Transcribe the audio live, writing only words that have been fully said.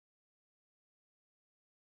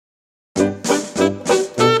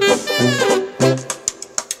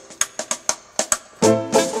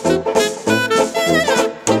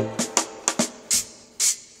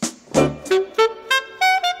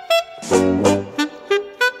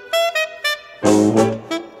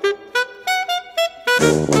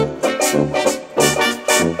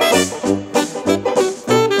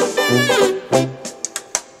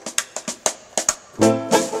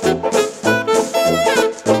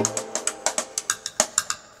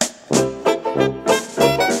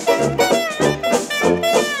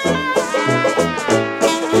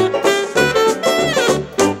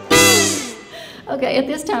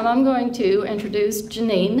I'm going to introduce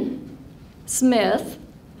Janine Smith.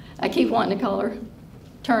 I keep wanting to call her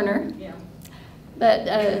Turner. Yeah.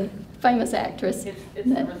 But famous actress.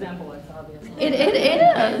 It's a resemblance, obviously. It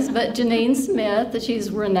is, but Janine Smith,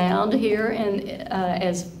 she's renowned here in,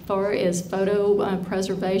 as far as photo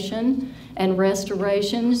preservation and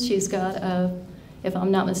restoration. She's got, if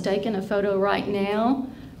I'm not mistaken, a photo right now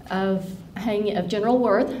of General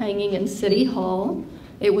Worth hanging in City Hall.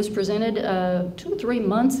 It was presented 2 or 3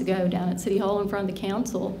 months ago down at City Hall in front of the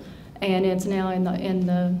council, and it's now in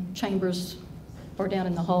the chambers, or down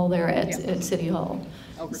in the hall there at City Hall.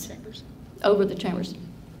 Over chambers. Over the chambers,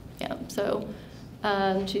 yeah. So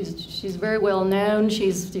she's very well known.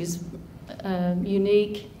 She's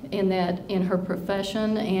unique in her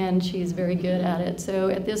profession, and she's very good at it. So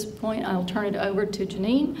at this point, I'll turn it over to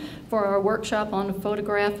Janine for our workshop on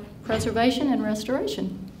photograph preservation and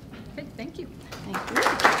restoration. Okay, thank you. Thank you.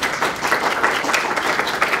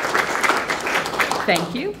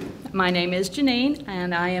 Thank you. My name is Janine,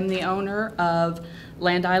 and I am the owner of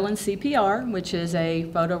Landailyn CPR, which is a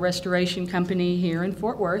photo restoration company here in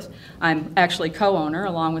Fort Worth. I'm actually co-owner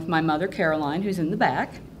along with my mother, Caroline, who's in the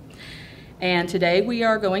back. And today we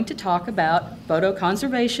are going to talk about photo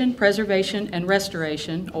conservation, preservation, and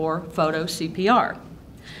restoration, or photo CPR.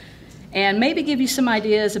 And maybe give you some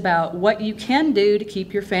ideas about what you can do to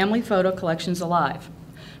keep your family photo collections alive.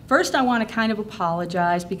 First, I want to kind of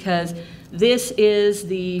apologize because this is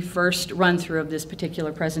the first run-through of this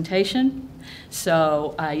particular presentation.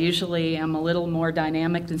 So I usually am a little more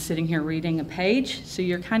dynamic than sitting here reading a page. So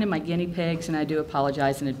you're kind of my guinea pigs, and I do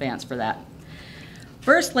apologize in advance for that.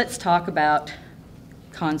 First, let's talk about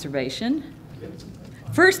conservation.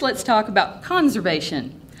 First, let's talk about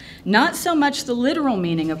conservation. Not so much the literal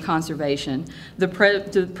meaning of conservation, the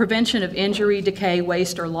prevention of injury, decay,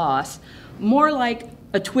 waste, or loss, more like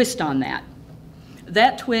a twist on that.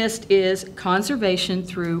 That twist is conservation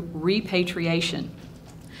through repatriation,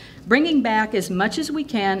 bringing back as much as we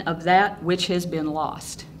can of that which has been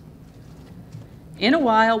lost. In a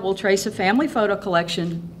while, we'll trace a family photo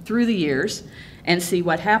collection through the years and see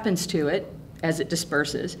what happens to it as it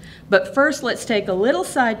disperses. But first, let's take a little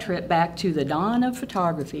side trip back to the dawn of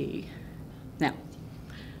photography. Now,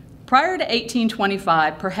 prior to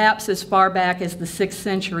 1825, perhaps as far back as the 6th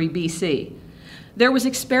century BC, there was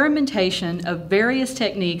experimentation of various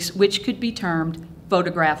techniques which could be termed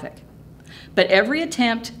photographic. But every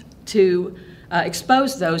attempt to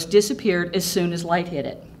expose those disappeared as soon as light hit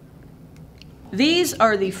it. These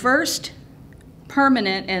are the first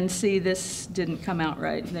permanent, and see, this didn't come out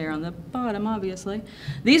right there on the bottom, obviously.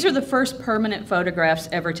 These are the first permanent photographs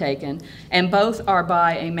ever taken, and both are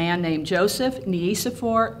by a man named Joseph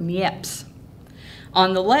Nicephore Niepce.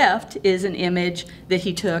 On the left is an image that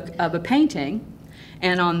he took of a painting,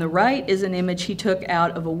 and on the right is an image he took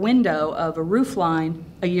out of a window of a roof line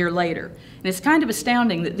a year later. And it's kind of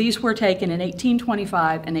astounding that these were taken in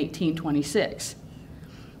 1825 and 1826.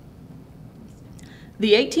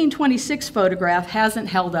 The 1826 photograph hasn't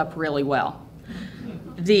held up really well.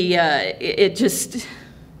 It just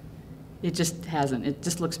hasn't. It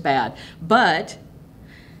just looks bad. But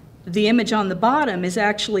the image on the bottom is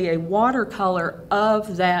actually a watercolor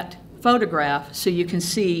of that photograph, so you can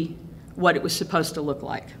see what it was supposed to look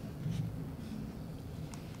like.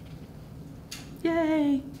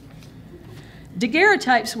 Yay!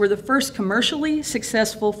 Daguerreotypes were the first commercially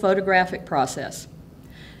successful photographic process.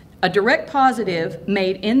 A direct positive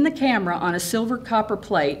made in the camera on a silver copper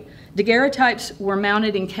plate, daguerreotypes were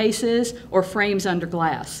mounted in cases or frames under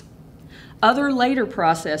glass. Other later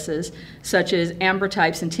processes, such as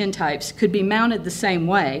ambrotypes and tintypes, could be mounted the same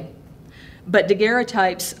way, but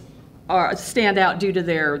daguerreotypes stand out due to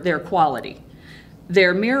their quality.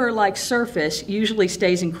 Their mirror-like surface usually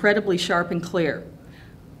stays incredibly sharp and clear.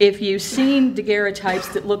 If you've seen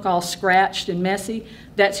daguerreotypes that look all scratched and messy,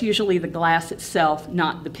 that's usually the glass itself,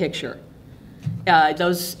 not the picture. And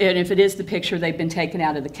if it is the picture, they've been taken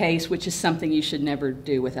out of the case, which is something you should never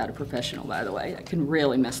do without a professional, by the way. That can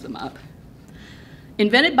really mess them up.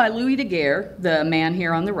 Invented by Louis Daguerre, the man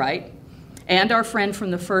here on the right, and our friend from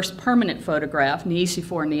the first permanent photograph,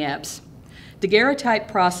 Nicephore Niepce, daguerreotype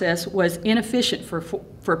process was inefficient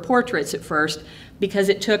for portraits at first because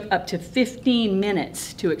it took up to 15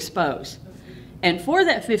 minutes to expose. And for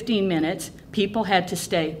that 15 minutes, people had to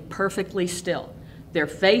stay perfectly still. Their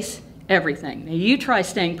face, everything. Now you try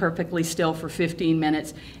staying perfectly still for 15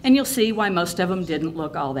 minutes, and you'll see why most of them didn't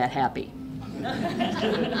look all that happy.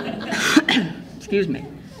 Excuse me.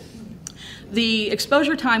 The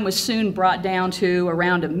exposure time was soon brought down to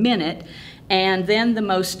around a minute, and then the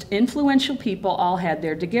most influential people all had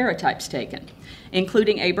their daguerreotypes taken.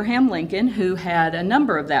 including Abraham Lincoln, who had a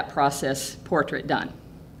number of that process portrait done.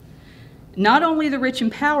 Not only the rich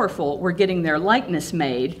and powerful were getting their likeness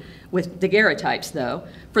made with daguerreotypes, though.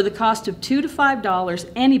 For the cost of $2 to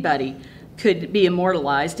 $5, anybody could be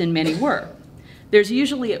immortalized, and many were. There's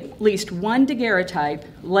usually at least one daguerreotype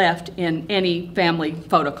left in any family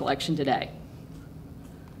photo collection today.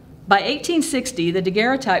 By 1860, the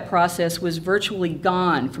daguerreotype process was virtually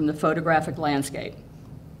gone from the photographic landscape,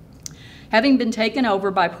 having been taken over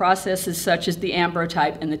by processes such as the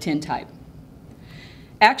ambrotype and the tintype.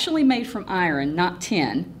 Actually made from iron, not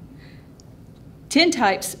tin,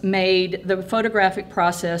 tintypes made the photographic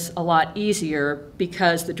process a lot easier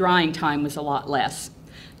because the drying time was a lot less.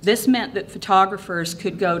 This meant that photographers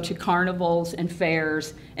could go to carnivals and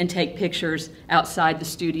fairs and take pictures outside the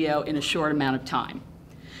studio in a short amount of time.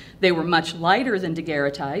 They were much lighter than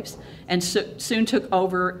daguerreotypes and soon took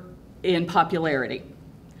over in popularity.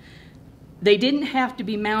 They didn't have to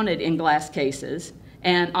be mounted in glass cases,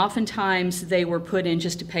 and oftentimes they were put in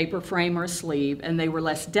just a paper frame or a sleeve, and they were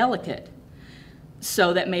less delicate,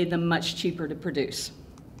 so that made them much cheaper to produce.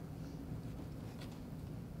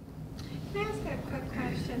 Can I ask a quick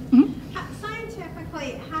question? Mm-hmm.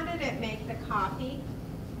 Scientifically, how did it make the copy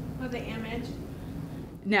of the image?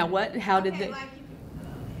 Now what, how did Okay, the... like,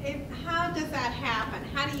 how does that happen?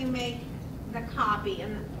 How do you make the copy,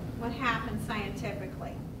 and what happens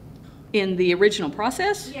scientifically? In the original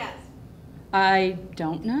process? Yes. I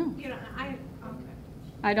don't know. You don't know. Okay.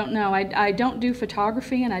 I don't know. I don't do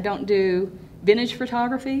photography, and I don't do vintage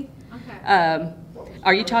photography. Okay.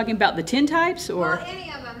 Are you talking about the tintypes, or? Well,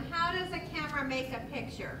 any of them. How does a camera make a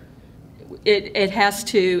picture?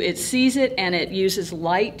 It sees it, and it uses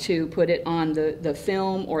light to put it on the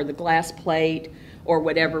film or the glass plate or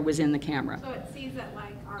whatever was in the camera. So it sees it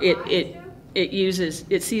like our eyes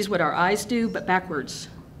do? It sees what our eyes do, but backwards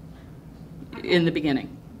in the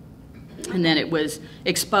beginning. And then it was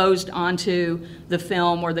exposed onto the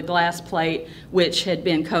film or the glass plate, which had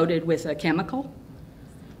been coated with a chemical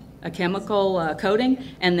coating,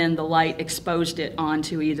 and then the light exposed it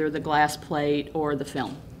onto either the glass plate or the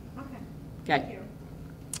film. Okay. Okay. Thank you.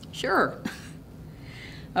 Sure.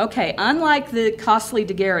 Okay, unlike the costly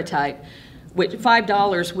daguerreotype, which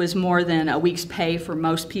 $5 was more than a week's pay for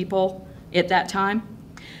most people at that time,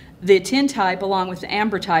 the tintype, along with the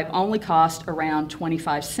ambrotype, only cost around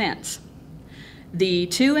 25 cents. The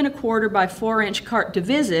 2 1/4 by 4 inch carte de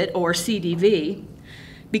visite, or CDV,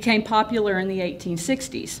 became popular in the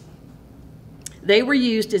 1860s. They were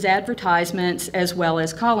used as advertisements as well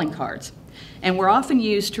as calling cards, and were often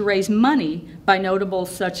used to raise money by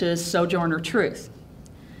notables such as Sojourner Truth.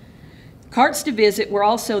 Cartes de visite were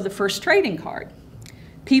also the first trading card.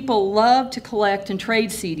 People loved to collect and trade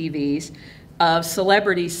CDVs of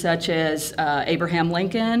celebrities such as Abraham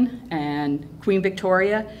Lincoln and Queen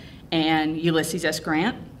Victoria and Ulysses S.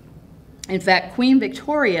 Grant. In fact, Queen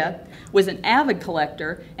Victoria was an avid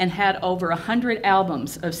collector and had over 100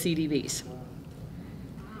 albums of CDVs.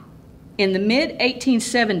 In the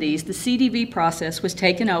mid-1870s, the CDV process was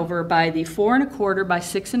taken over by the 4 1/4 by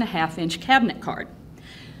 6 1/2 inch cabinet card.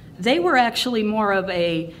 They were actually more of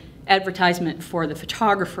a advertisement for the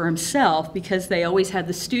photographer himself, because they always had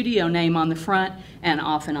the studio name on the front and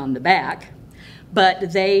often on the back.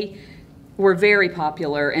 But they were very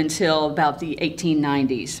popular until about the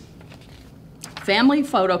 1890s. Family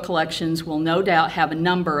photo collections will no doubt have a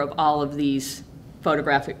number of all of these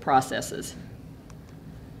photographic processes.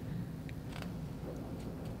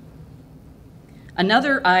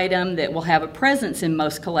 Another item that will have a presence in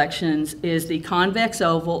most collections is the convex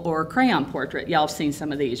oval or crayon portrait. Y'all have seen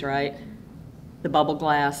some of these, right? The bubble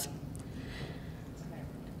glass.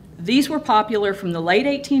 These were popular from the late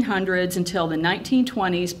 1800s until the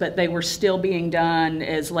 1920s, but they were still being done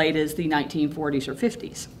as late as the 1940s or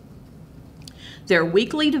 50s. They're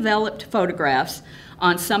weakly developed photographs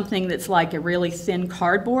on something that's like a really thin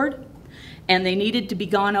cardboard, and they needed to be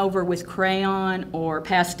gone over with crayon or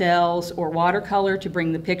pastels or watercolor to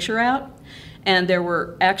bring the picture out. And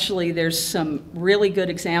there's some really good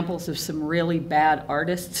examples of some really bad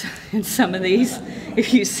artists in some of these.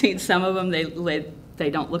 If you've seen some of them, they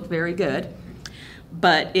don't look very good.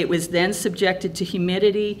 But it was then subjected to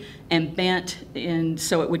humidity and bent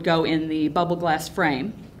so it would go in the bubble glass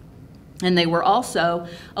frame. And they were also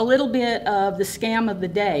a little bit of the scam of the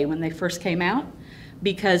day when they first came out,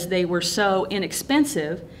 because they were so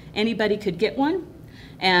inexpensive, anybody could get one,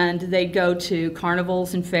 and they'd go to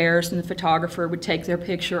carnivals and fairs, and the photographer would take their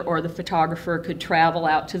picture, or the photographer could travel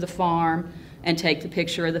out to the farm and take the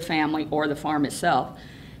picture of the family or the farm itself.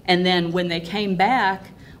 And then when they came back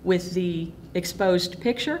with the exposed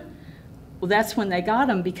picture, Well, that's when they got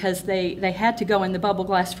them, because they had to go in the bubble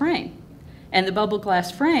glass frame. And the bubble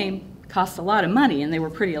glass frame cost a lot of money, and they were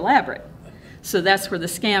pretty elaborate. So that's where the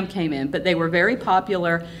scam came in. But they were very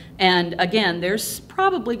popular, and again, there's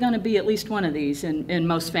probably going to be at least one of these in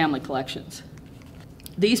most family collections.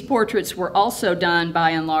 These portraits were also done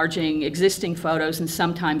by enlarging existing photos and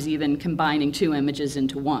sometimes even combining two images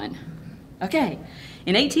into one. Okay,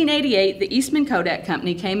 in 1888, the Eastman Kodak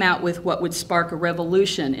Company came out with what would spark a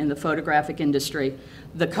revolution in the photographic industry,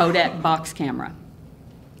 the Kodak box camera.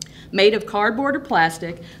 Made of cardboard or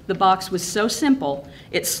plastic, the box was so simple,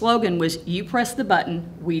 its slogan was, "You press the button,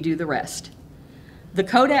 we do the rest." The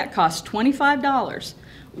Kodak cost $25,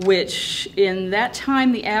 which in that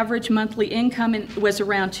time the average monthly income was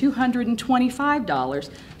around $225,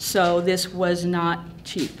 so this was not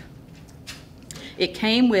cheap. It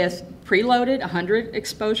came with preloaded 100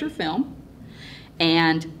 exposure film,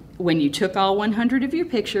 and when you took all 100 of your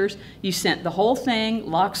pictures, you sent the whole thing,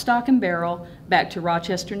 lock, stock, and barrel, back to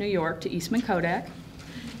Rochester, New York, to Eastman Kodak,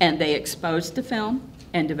 and they exposed the film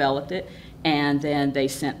and developed it, and then they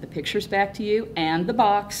sent the pictures back to you and the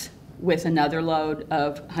box with another load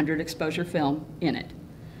of 100 exposure film in it.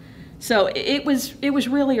 So it was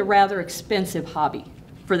really a rather expensive hobby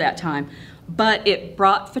for that time, but it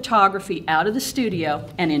brought photography out of the studio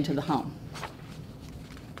and into the home.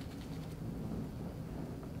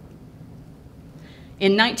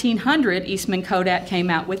 In 1900, Eastman Kodak came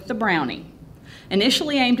out with the Brownie.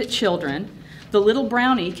 Initially aimed at children, the little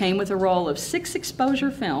Brownie came with a roll of 6 exposure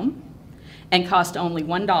film and cost only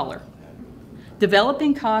 $1.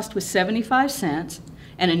 Developing cost was 75 cents,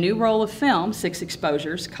 and a new roll of film, 6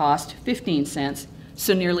 exposures, cost 15 cents,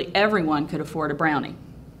 so nearly everyone could afford a Brownie.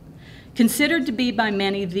 Considered to be by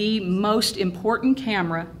many the most important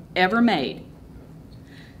camera ever made,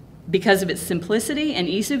 because of its simplicity and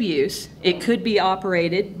ease of use, it could be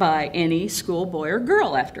operated by any schoolboy or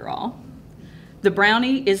girl, after all. The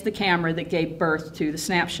Brownie is the camera that gave birth to the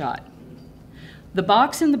snapshot. The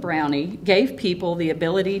box and the Brownie gave people the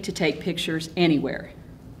ability to take pictures anywhere.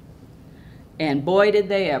 And boy, did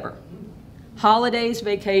they ever. Holidays,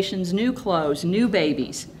 vacations, new clothes, new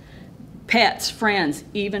babies, pets, friends,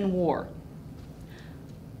 even war.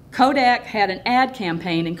 Kodak had an ad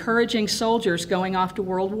campaign encouraging soldiers going off to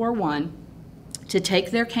World War I to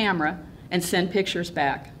take their camera and send pictures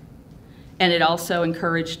back. And it also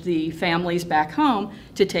encouraged the families back home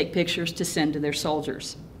to take pictures to send to their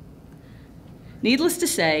soldiers. Needless to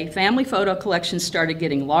say, family photo collections started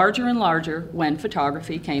getting larger and larger when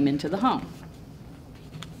photography came into the home.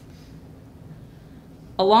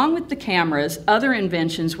 Along with the cameras, other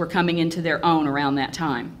inventions were coming into their own around that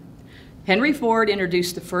time. Henry Ford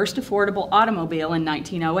introduced the first affordable automobile in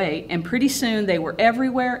 1908, and pretty soon they were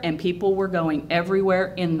everywhere and people were going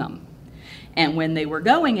everywhere in them. And when they were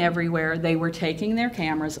going everywhere, they were taking their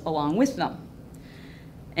cameras along with them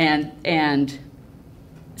and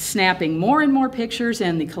snapping more and more pictures,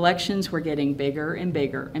 and the collections were getting bigger and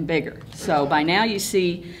bigger and bigger. So by now you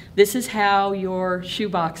see, this is how your shoe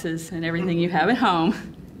boxes and everything you have at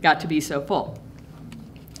home got to be so full.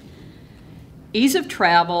 Ease of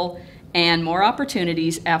travel and more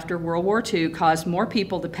opportunities after World War II caused more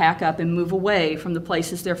people to pack up and move away from the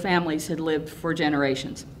places their families had lived for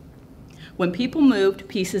generations. When people moved,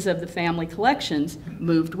 pieces of the family collections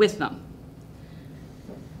moved with them.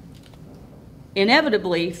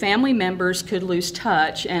 Inevitably, family members could lose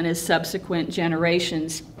touch, and as subsequent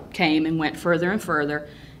generations came and went further and further,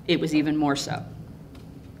 it was even more so.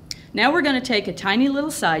 Now we're going to take a tiny little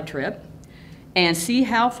side trip and see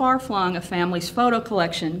how far-flung a family's photo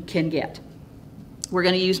collection can get. We're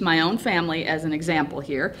going to use my own family as an example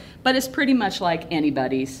here, but it's pretty much like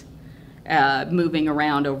anybody's moving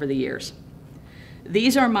around over the years.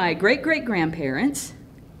 These are my great-great-grandparents,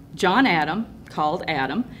 John Adam, called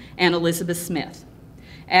Adam, and Elizabeth Smith.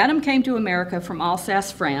 Adam came to America from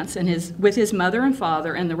Alsace, France, and with his mother and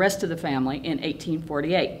father and the rest of the family in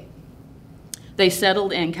 1848. They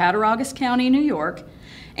settled in Cattaraugus County, New York,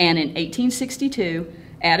 and in 1862,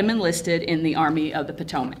 Adam enlisted in the Army of the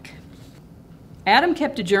Potomac. Adam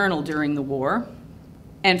kept a journal during the war,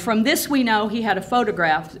 and from this we know he had a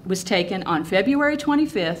photograph that was taken on February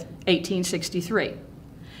 25th, 1863.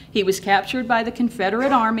 He was captured by the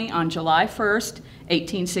Confederate Army on July 1st,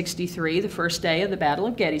 1863, the first day of the Battle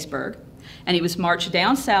of Gettysburg, and he was marched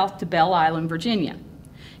down south to Belle Isle, Virginia.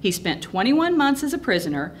 He spent 21 months as a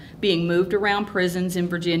prisoner, being moved around prisons in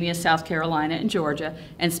Virginia, South Carolina, and Georgia,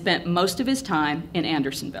 and spent most of his time in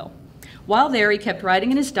Andersonville. While there, he kept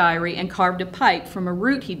writing in his diary and carved a pipe from a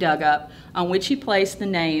root he dug up, on which he placed the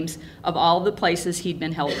names of all the places he'd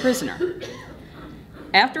been held prisoner.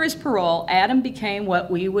 After his parole, Adam became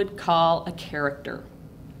what we would call a character.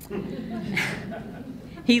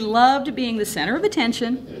 He loved being the center of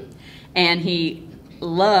attention, and he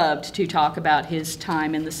loved to talk about his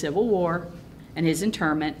time in the Civil War and his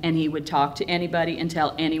internment, and he would talk to anybody and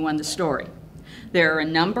tell anyone the story. There are a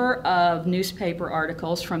number of newspaper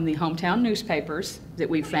articles from the hometown newspapers that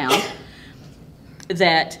we found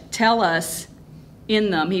that tell us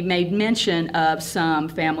in them he made mention of some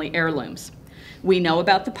family heirlooms. We know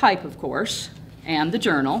about the pipe, of course, and the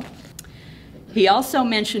journal. He also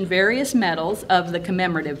mentioned various medals of the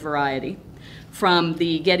commemorative variety from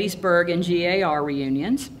the Gettysburg and GAR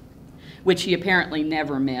reunions, which he apparently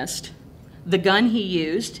never missed, the gun he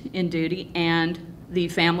used in duty, and the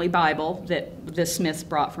family Bible that the Smiths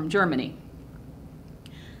brought from Germany.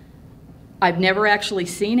 I've never actually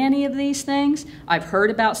seen any of these things. I've heard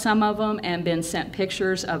about some of them and been sent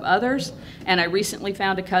pictures of others, and I recently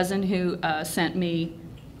found a cousin who sent me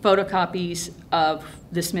photocopies of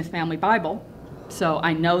the Smith family Bible, so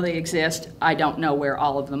I know they exist. I don't know where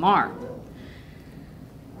all of them are.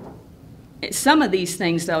 Some of these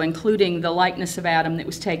things, though, including the likeness of Adam that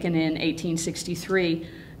was taken in 1863,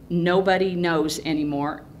 nobody knows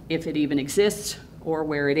anymore if it even exists or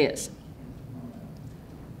where it is.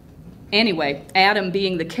 Anyway, Adam,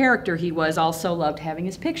 being the character he was, also loved having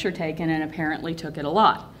his picture taken and apparently took it a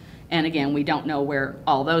lot. And again, we don't know where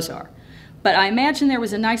all those are. But I imagine there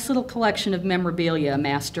was a nice little collection of memorabilia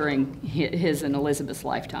amassed during his and Elizabeth's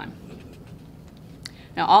lifetime.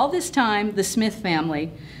 Now, all this time, the Smith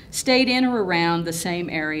family stayed in or around the same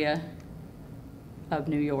area of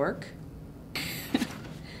New York,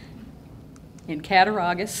 in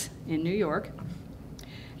Cattaraugus, in New York.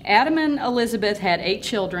 Adam and Elizabeth had 8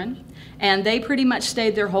 children, and they pretty much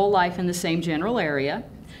stayed their whole life in the same general area,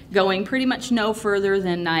 going pretty much no further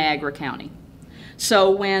than Niagara County.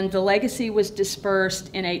 So when the legacy was dispersed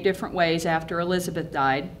in 8 different ways after Elizabeth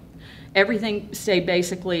died, everything stayed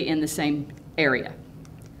basically in the same area.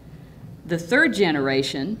 The third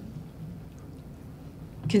generation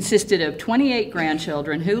consisted of 28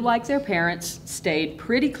 grandchildren who, like their parents, stayed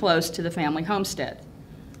pretty close to the family homestead.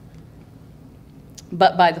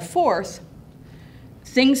 But by the fourth,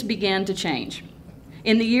 things began to change.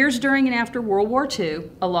 In the years during and after World War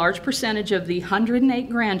II, a large percentage of the 108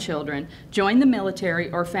 grandchildren joined the military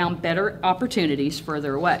or found better opportunities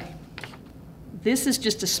further away. This is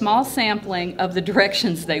just a small sampling of the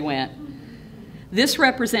directions they went. This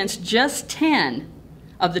represents just 10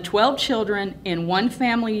 of the 12 children in one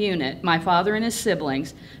family unit, my father and his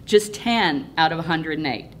siblings, just 10 out of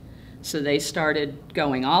 108. So they started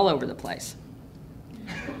going all over the place.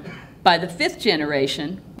 By the 5th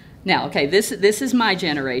generation, now, okay, this is my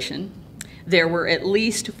generation, there were at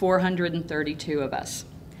least 432 of us.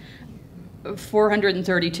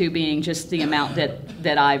 432 being just the amount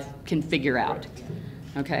that I can figure out.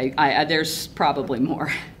 Okay, there's probably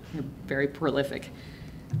more. They're very prolific.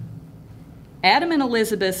 Adam and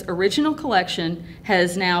Elizabeth's original collection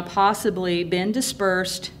has now possibly been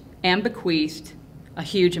dispersed and bequeathed a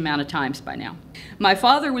huge amount of times by now. My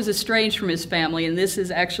father was estranged from his family, and this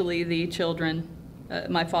is actually the children,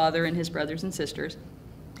 my father and his brothers and sisters.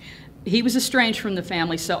 He was estranged from the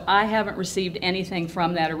family, so I haven't received anything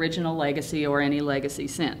from that original legacy or any legacy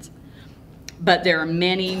since. But there are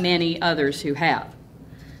many, many others who have.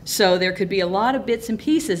 So there could be a lot of bits and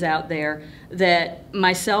pieces out there that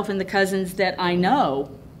myself and the cousins that I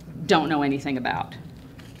know don't know anything about.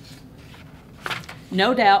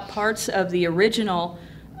 No doubt parts of the original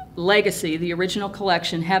legacy, the original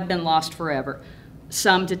collection, have been lost forever.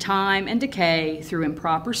 Some to time and decay through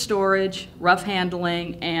improper storage, rough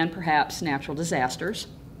handling, and perhaps natural disasters.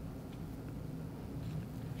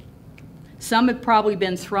 Some have probably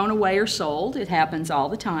been thrown away or sold. It happens all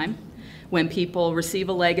the time when people receive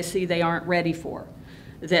a legacy they aren't ready for,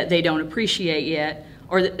 that they don't appreciate yet,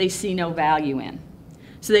 or that they see no value in.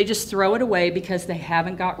 So they just throw it away because they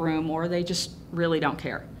haven't got room, or they just really don't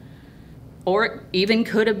care. Or it even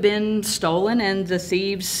could have been stolen and the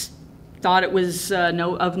thieves thought it was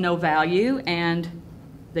of no value and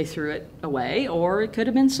they threw it away, or it could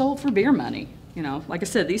have been sold for beer money. You know, like I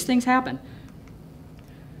said, these things happen.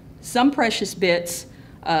 Some precious bits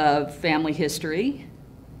of family history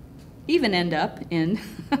even end up in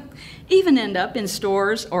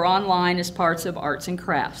stores or online as parts of arts and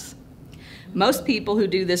crafts. Most people who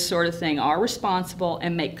do this sort of thing are responsible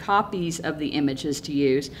and make copies of the images to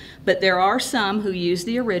use, but there are some who use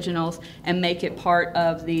the originals and make it part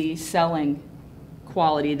of the selling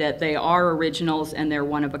quality that they are originals and they're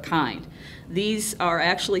one of a kind. These are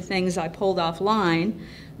actually things I pulled offline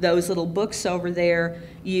those little books over there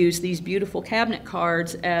use these beautiful cabinet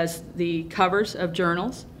cards as the covers of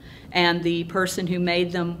journals, and the person who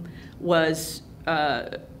made them was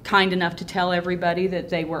kind enough to tell everybody that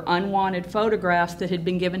they were unwanted photographs that had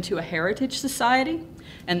been given to a heritage society,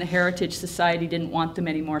 and the heritage society didn't want them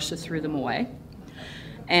anymore, so threw them away.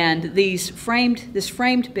 And this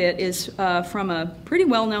framed bit is from a pretty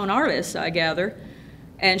well-known artist, I gather,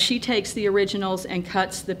 and she takes the originals and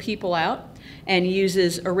cuts the people out and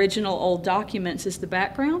uses original old documents as the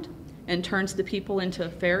background and turns the people into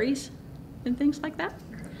fairies and things like that.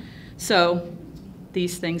 So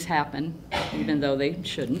these things happen, even though they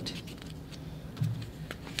shouldn't.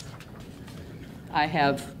 I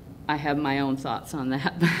have my own thoughts on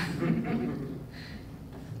that.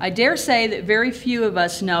 I dare say that very few of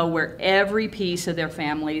us know where every piece of their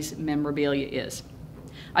family's memorabilia is.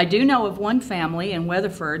 I do know of one family in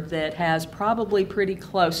Weatherford that has probably pretty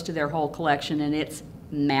close to their whole collection, and it's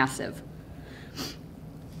massive.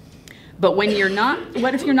 But when you're not,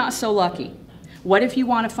 what if you're not so lucky? What if you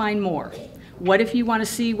want to find more? What if you want to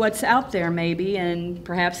see what's out there maybe, and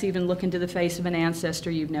perhaps even look into the face of an ancestor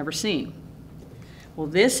you've never seen? Well,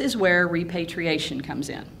 this is where repatriation comes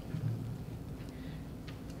in.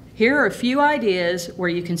 Here are a few ideas where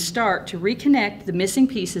you can start to reconnect the missing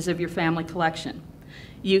pieces of your family collection.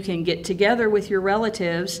 You can get together with your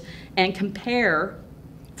relatives and compare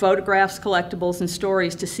photographs, collectibles, and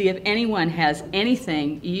stories to see if anyone has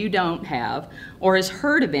anything you don't have, or has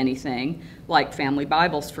heard of anything, like family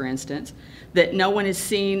Bibles, for instance, that no one has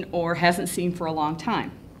seen or hasn't seen for a long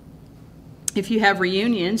time. If you have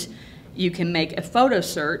reunions, you can make a photo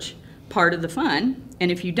search part of the fun,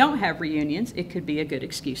 and if you don't have reunions, it could be a good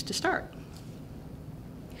excuse to start.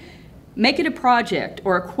 Make it a project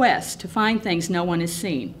or a quest to find things no one has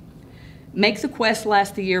seen. Make the quest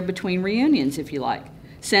last the year between reunions, if you like.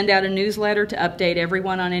 Send out a newsletter to update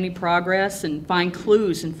everyone on any progress and find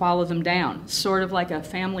clues and follow them down, sort of like a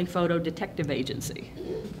family photo detective agency.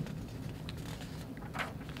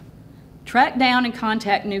 Track down and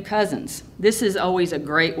contact new cousins. This is always a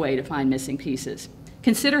great way to find missing pieces.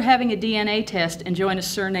 Consider having a DNA test and join a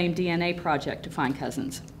surname DNA project to find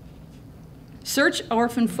cousins. Search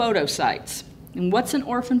orphan photo sites. And what's an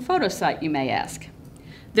orphan photo site, you may ask?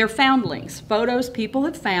 They're foundlings, photos people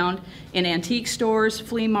have found in antique stores,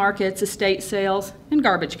 flea markets, estate sales, and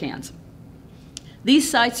garbage cans. These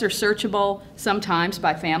sites are searchable sometimes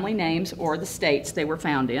by family names or the states they were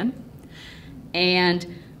found in.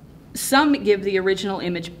 And some give the original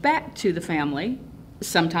image back to the family,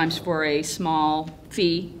 sometimes for a small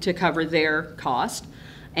fee to cover their cost,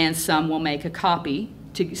 and some will make a copy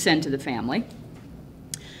to send to the family.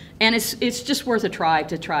 And it's just worth a try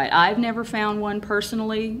to try it. I've never found one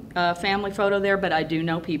personally, a family photo there, but I do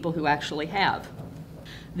know people who actually have.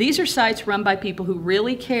 These are sites run by people who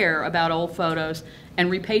really care about old photos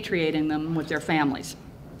and repatriating them with their families.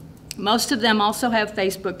 Most of them also have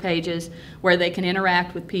Facebook pages where they can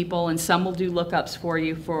interact with people, and some will do lookups for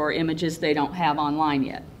you for images they don't have online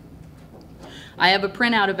yet. I have a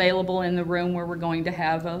printout available in the room where we're going to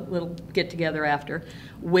have a little get-together after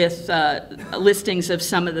with listings of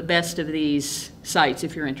some of the best of these sites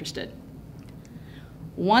if you're interested.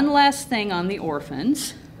 One last thing on the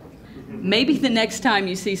orphans. Maybe the next time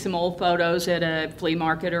you see some old photos at a flea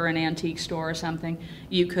market or an antique store or something,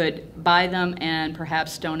 you could buy them and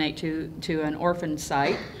perhaps donate to an orphan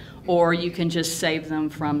site, or you can just save them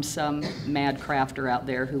from some mad crafter out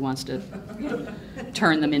there who wants to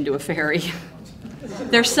turn them into a fairy.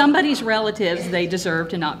 They're somebody's relatives. They deserve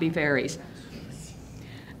to not be fairies.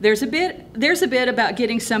 There's a bit about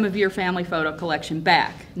getting some of your family photo collection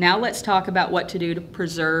back. Now let's talk about what to do to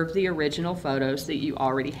preserve the original photos that you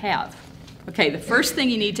already have. Okay, the first thing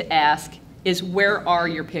you need to ask is, where are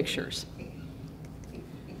your pictures?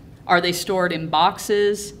 Are they stored in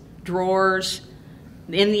boxes, drawers,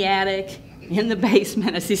 in the attic, in the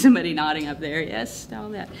basement? I see somebody nodding up there. Yes, all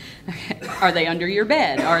that. Okay. Are they under your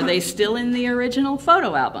bed? Are they still in the original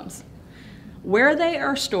photo albums? Where they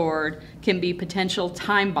are stored can be potential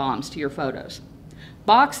time bombs to your photos.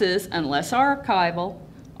 Boxes, unless archival,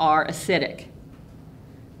 are acidic.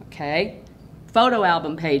 Okay? Photo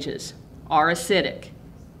album pages are acidic.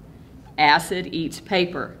 Acid eats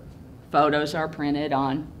paper. Photos are printed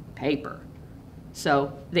on paper.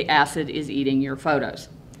 So the acid is eating your photos.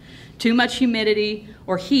 Too much humidity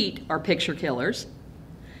or heat are picture killers,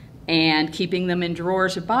 and keeping them in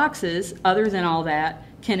drawers or boxes, other than all that,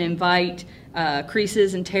 can invite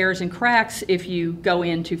creases and tears and cracks if you go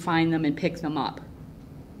in to find them and pick them up.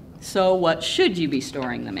 So what should you be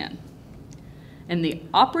storing them in? And the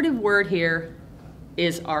operative word here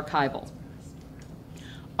is archival.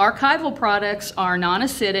 Archival products are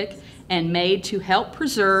non-acidic and made to help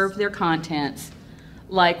preserve their contents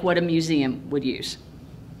like what a museum would use.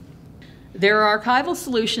 There are archival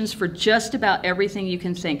solutions for just about everything you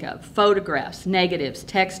can think of: photographs, negatives,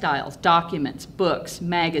 textiles, documents, books,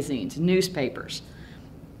 magazines, newspapers.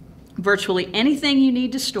 Virtually anything you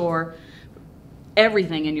need to store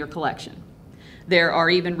everything in your collection. There are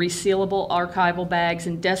even resealable archival bags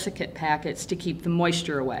and desiccant packets to keep the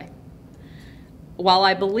moisture away. While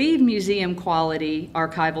I believe museum quality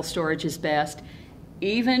archival storage is best,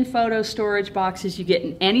 even photo storage boxes you get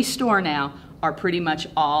in any store now are pretty much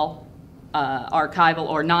all archival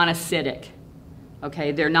or non-acidic.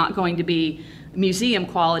 Okay, they're not going to be museum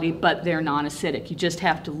quality, but they're non-acidic. You just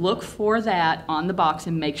have to look for that on the box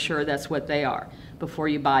and make sure that's what they are before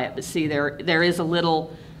you buy it. But see, there is a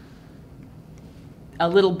little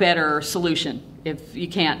better solution if you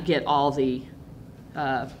can't get all the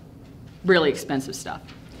really expensive stuff.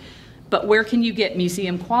 But where can you get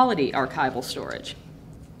museum quality archival storage?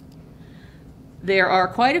 There are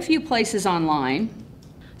quite a few places online,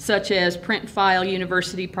 such as Print File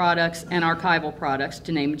University products and archival products,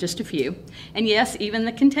 to name just a few. And yes, even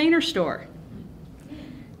the Container Store.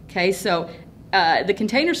 Okay, so the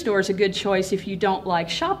Container Store is a good choice if you don't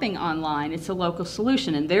like shopping online. It's a local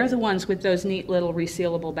solution, and they're the ones with those neat little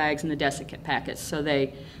resealable bags and the desiccant packets, so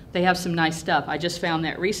they have some nice stuff. I just found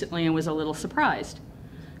that recently and was a little surprised,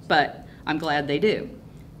 but I'm glad they do.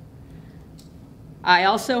 I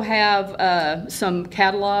also have some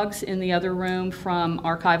catalogs in the other room from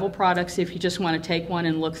archival products if you just want to take one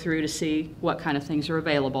and look through to see what kind of things are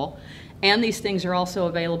available. And these things are also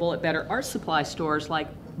available at better art supply stores like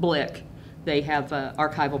Blick. They have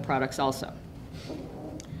archival products also.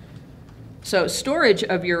 So storage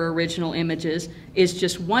of your original images is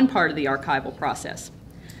just one part of the archival process.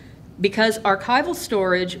 Because archival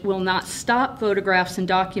storage will not stop photographs and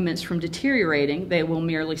documents from deteriorating, they will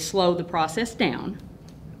merely slow the process down,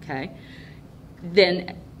 okay?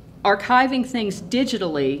 Then archiving things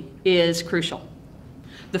digitally is crucial.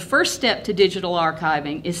 The first step to digital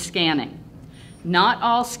archiving is scanning. Not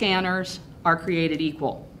all scanners are created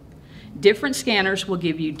equal. Different scanners will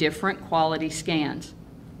give you different quality scans.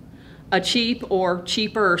 A cheap or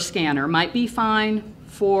cheaper scanner might be fine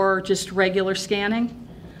for just regular scanning,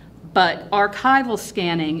 but archival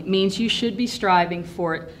scanning means you should be striving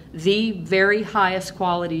for the very highest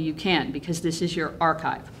quality you can, because this is your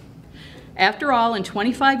archive. After all, in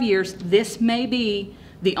 25 years, this may be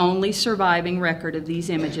the only surviving record of these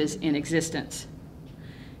images in existence.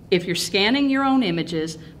 If you're scanning your own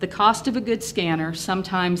images, the cost of a good scanner,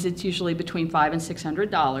 sometimes it's usually between $500 and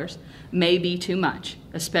 $600, may be too much,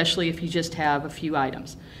 especially if you just have a few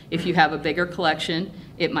items. If you have a bigger collection,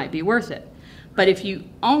 it might be worth it. But if you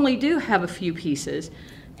only do have a few pieces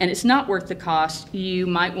and it's not worth the cost, you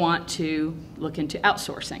might want to look into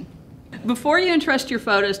outsourcing. Before you entrust your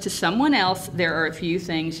photos to someone else, there are a few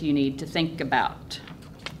things you need to think about.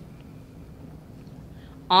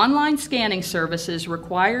 Online scanning services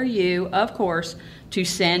require you, of course, to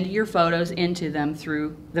send your photos into them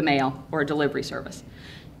through the mail or a delivery service.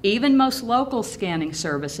 Even most local scanning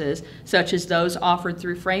services, such as those offered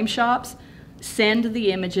through frame shops, send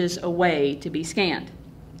the images away to be scanned.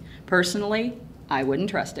 Personally, I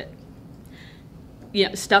wouldn't trust it. You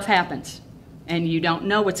know, stuff happens, and you don't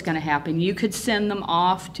know what's going to happen. You could send them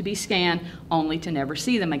off to be scanned only to never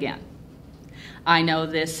see them again. I know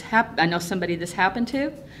somebody this happened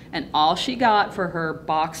to, and all she got for her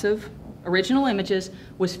box of original images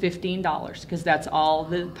was $15, because that's all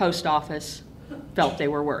the post office felt they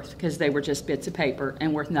were worth, because they were just bits of paper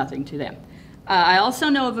and worth nothing to them. I also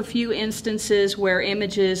know of a few instances where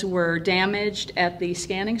images were damaged at the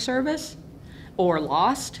scanning service or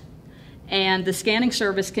lost, and the scanning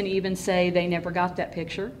service can even say they never got that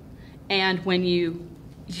picture. And when you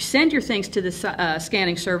send your things to the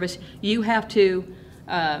scanning service, you have to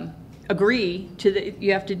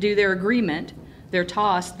you have to do their agreement, their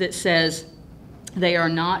TOS, that says they are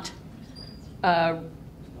not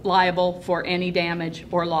liable for any damage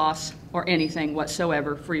or loss or anything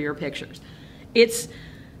whatsoever for your pictures. It's,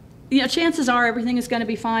 you know, chances are everything is going to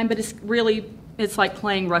be fine, but it's like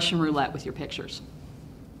playing Russian roulette with your pictures.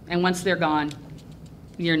 And once they're gone,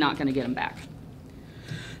 you're not going to get them back.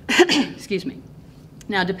 Excuse me.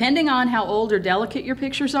 Now, depending on how old or delicate your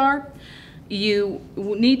pictures are, you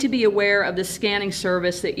need to be aware of the scanning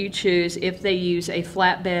service that you choose if they use a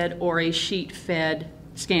flatbed or a sheet-fed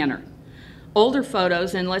scanner. Older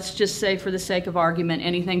photos, and let's just say for the sake of argument,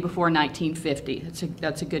 anything before 1950,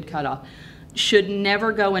 that's a good cutoff, should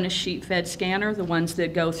never go in a sheet-fed scanner. The ones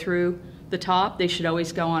that go through the top, they should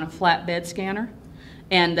always go on a flatbed scanner.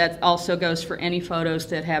 And that also goes for any photos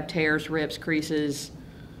that have tears, rips, creases,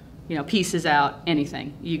 you know, pieces out,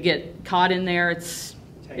 anything. You get caught in there, it's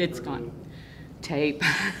gone. Tape.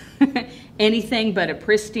 Anything but a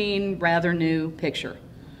pristine, rather new picture.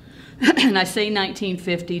 And I say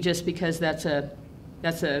 1950 just because that's a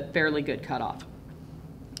fairly good cutoff.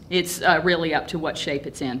 It's really up to what shape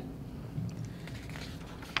it's in.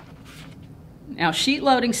 Now, sheet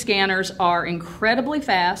loading scanners are incredibly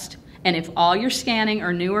fast, and if all you're scanning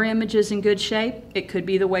are newer images in good shape, it could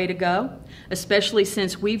be the way to go, especially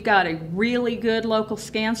since we've got a really good local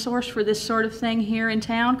scan source for this sort of thing here in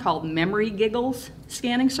town called Memory Giggles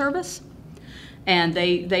Scanning Service. And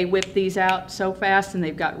they whip these out so fast, and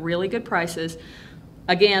they've got really good prices.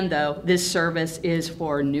 Again, though, this service is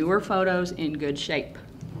for newer photos in good shape.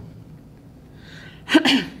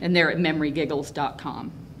 And they're at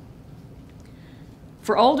memorygiggles.com.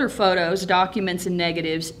 For older photos, documents, and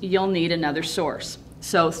negatives, you'll need another source.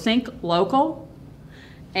 So think local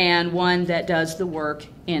and one that does the work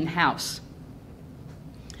in-house.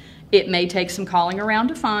 It may take some calling around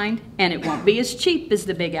to find, and it won't be as cheap as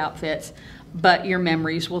the big outfits, but your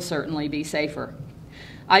memories will certainly be safer.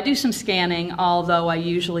 I do some scanning, although I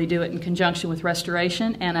usually do it in conjunction with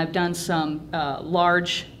restoration, and I've done some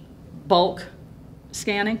large bulk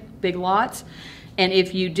scanning, big lots. And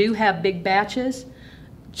if you do have big batches,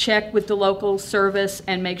 check with the local service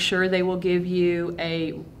and make sure they will give you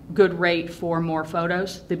a good rate for more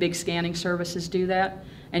photos. The big scanning services do that,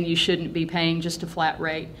 and you shouldn't be paying just a flat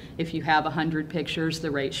rate. If you have 100 pictures,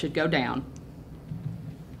 the rate should go down.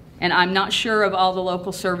 And I'm not sure of all the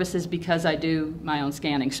local services because I do my own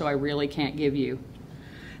scanning, so I really can't give you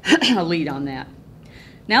a lead on that.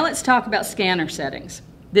 Now let's talk about scanner settings.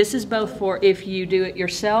 This is both for if you do it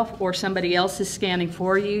yourself or somebody else is scanning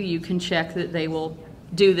for you, you can check that they will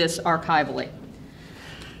do this archivally.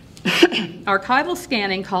 Archival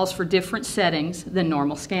scanning calls for different settings than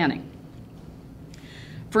normal scanning.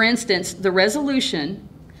 For instance, the resolution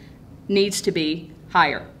needs to be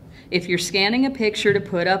higher. If you're scanning a picture to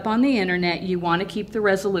put up on the internet, you want to keep the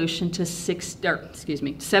resolution to 72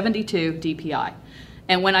 dpi.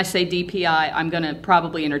 And when I say DPI, I'm going to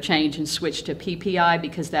probably interchange and switch to PPI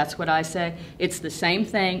because that's what I say. It's the same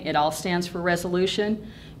thing. It all stands for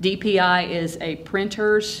resolution. DPI is a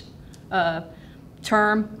printer's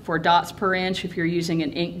term for dots per inch. If you're using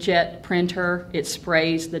an inkjet printer, it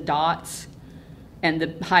sprays the dots. And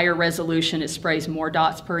the higher resolution, it sprays more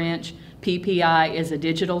dots per inch. PPI is a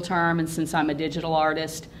digital term, and since I'm a digital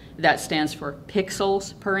artist, that stands for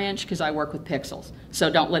pixels per inch because I work with pixels.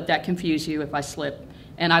 So don't let that confuse you if I slip,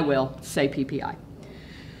 and I will say PPI.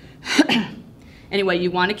 Anyway,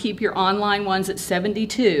 you want to keep your online ones at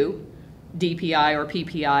 72 DPI or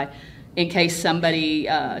PPI in case somebody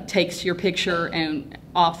takes your picture and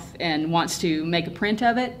off and wants to make a print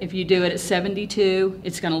of it. If you do it at 72,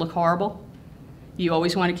 it's going to look horrible. You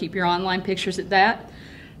always want to keep your online pictures at that.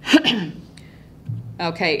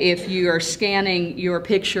 Okay, if you are scanning your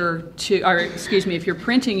picture to, or excuse me, if you're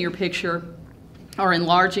printing your picture or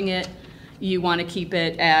enlarging it, you want to keep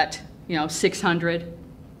it at, 600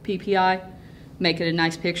 PPI. Make it a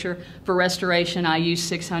nice picture. For restoration, I use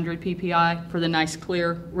 600 PPI for the nice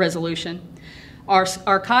clear resolution. Our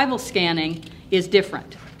archival scanning is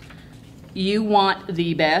different. You want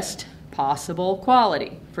the best possible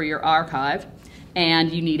quality for your archive,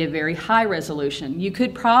 and you need a very high resolution. You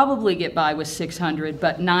could probably get by with 600,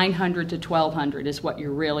 but 900 to 1200 is what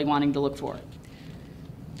you're really wanting to look for.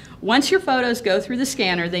 Once your photos go through the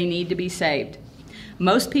scanner, they need to be saved.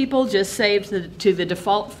 Most people just save to the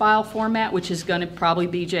default file format, which is going to probably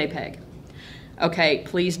be JPEG. Okay,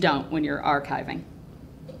 please don't when you're archiving.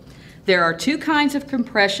 There are two kinds of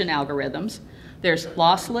compression algorithms. There's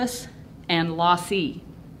lossless and lossy.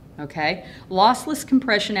 Okay? Lossless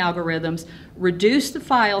compression algorithms reduce the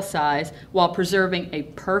file size while preserving a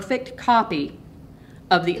perfect copy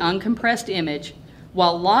of the uncompressed image,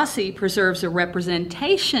 while lossy preserves a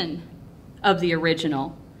representation of the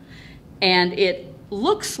original, and it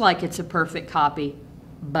looks like it's a perfect copy,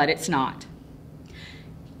 but it's not.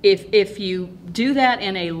 If you do that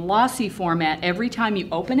in a lossy format, every time you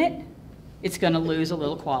open it, it's going to lose a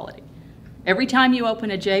little quality. Every time you open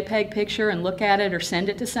a JPEG picture and look at it or send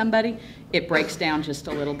it to somebody, it breaks down just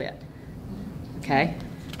a little bit. Okay?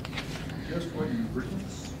 Just when you print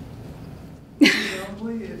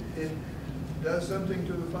it does something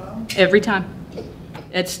to the file? Every time.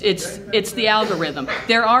 It's the algorithm.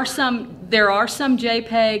 There are some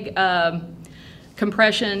JPEG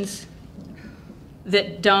compressions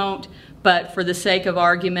that don't, but for the sake of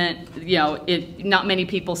argument, not many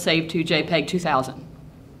people save to JPEG 2000.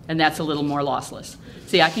 And that's a little more lossless.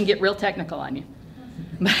 See, I can get real technical on you.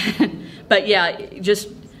 But yeah, just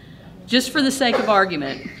for the sake of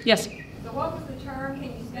argument. Yes? So what was the term?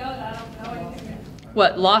 Can you spell it? I don't know anything.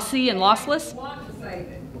 What, lossy and lossless? Want to save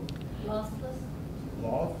it. Lossless?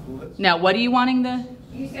 Lawfulness? Now, what are you wanting the?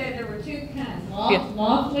 You said there were two kinds, Yeah.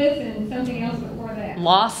 lossless and something else before that.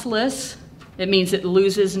 Lossless, it means it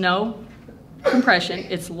loses no compression.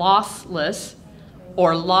 It's lossless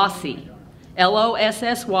or lossy.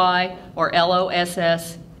 L-O-S-S-Y or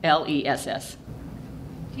L-O-S-S-L-E-S-S.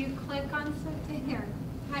 Do you click on something here?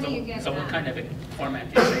 How do you get So that? what kind of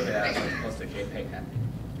format do you save it as opposed to JPEG then?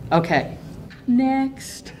 Okay.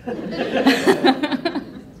 Next.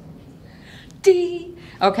 D.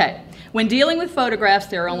 Okay. When dealing with photographs,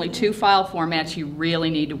 there are only two file formats you really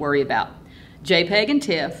need to worry about. JPEG and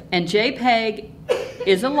TIFF. And JPEG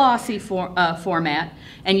is a lossy format,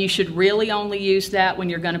 and you should really only use that when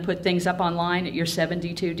you're going to put things up online at your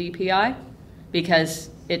 72 DPI, because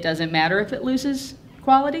it doesn't matter if it loses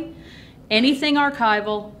quality. Anything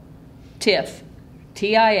archival, TIFF,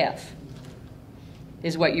 TIF,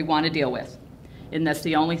 is what you want to deal with. And that's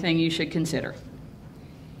the only thing you should consider.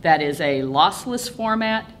 That is a lossless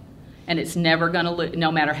format, and it's never going to,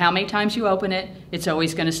 no matter how many times you open it, it's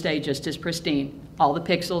always going to stay just as pristine. All the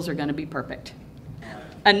pixels are going to be perfect.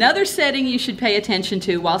 Another setting you should pay attention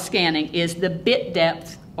to while scanning is the bit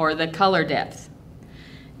depth or the color depth.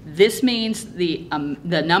 This means the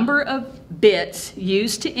number of bits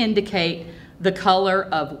used to indicate the color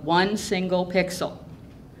of one single pixel.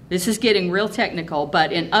 This is getting real technical,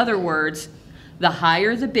 but in other words, the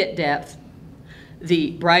higher the bit depth,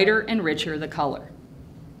 the brighter and richer the color.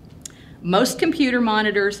 Most computer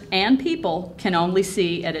monitors and people can only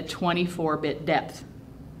see at a 24-bit depth,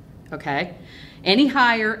 okay? Any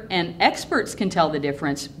higher, and experts can tell the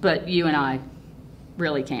difference, but you and I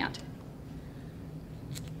really can't.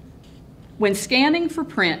 When scanning for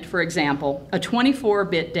print, for example, a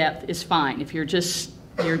 24-bit depth is fine. If you're just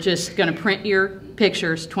going to print your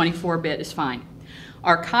pictures, 24-bit is fine.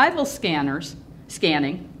 Archival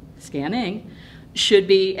scanning should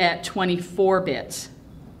be at 24 bits.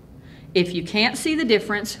 If you can't see the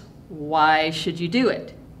difference, why should you do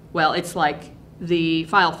it? Well, it's like the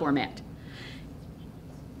file format.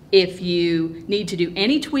 If you need to do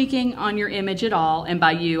any tweaking on your image at all, and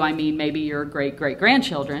by you I mean maybe your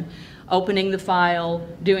great-great-grandchildren, opening the file,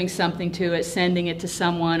 doing something to it, sending it to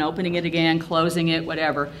someone, opening it again, closing it,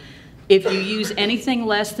 whatever. If you use anything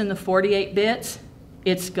less than the 48 bits,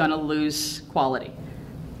 it's going to lose quality.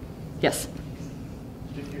 Yes?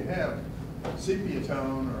 If you have sepia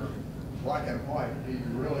tone or black and white, do you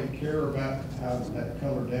really care about how that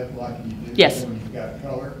color depth like you do Yes. when you've got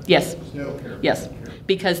color? Yes. Still care? Yes,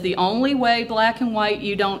 because the only way black and white,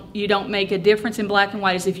 you don't make a difference in black and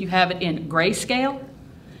white is if you have it in grayscale.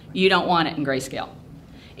 You don't want it in grayscale.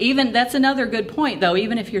 Even, that's another good point though,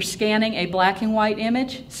 even if you're scanning a black and white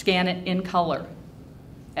image, scan it in color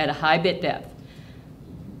at a high bit depth,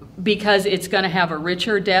 because it's going to have a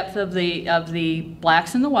richer depth of the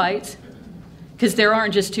blacks and the whites, because there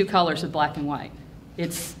aren't just two colors of black and white.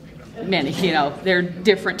 It's many, you know, they're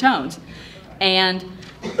different tones. And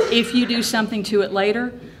if you do something to it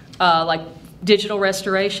later, like digital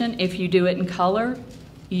restoration, if you do it in color,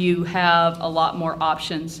 you have a lot more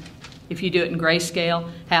options. If you do it in grayscale,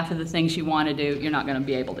 half of the things you want to do, you're not going to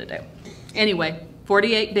be able to do. Anyway,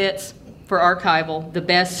 48 bits for archival, the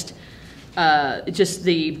best, just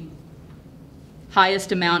the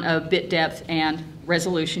highest amount of bit depth and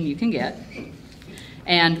resolution you can get.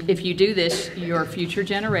 And if you do this, your future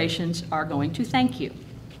generations are going to thank you.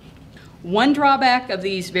 One drawback of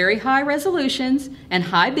these very high resolutions and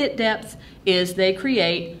high bit depth is they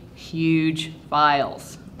create huge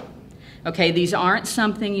files. Okay, these aren't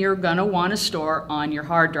something you're going to want to store on your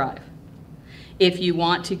hard drive. If you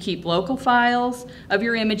want to keep local files of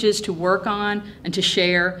your images to work on and to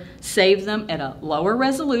share, save them at a lower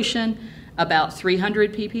resolution, about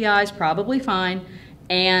 300 ppi is probably fine,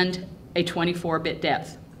 and a 24-bit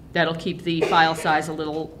depth. That'll keep the file size a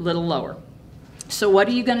little lower. So what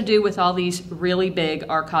are you going to do with all these really big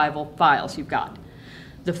archival files you've got?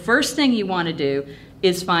 The first thing you want to do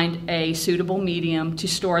is find a suitable medium to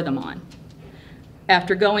store them on.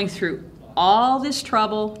 After going through all this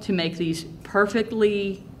trouble to make these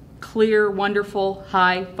perfectly clear, wonderful,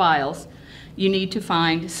 high files, you need to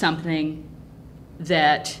find something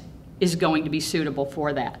that is going to be suitable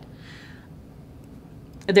for that.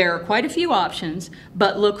 There are quite a few options,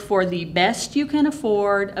 but look for the best you can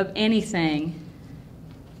afford of anything.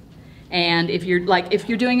 And if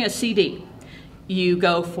you're doing a CD, you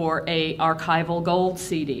go for a archival gold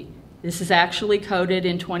CD. This is actually coated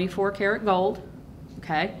in 24 karat gold,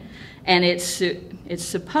 okay? And it's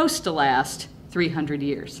supposed to last 300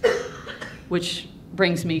 years. Which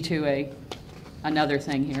brings me to another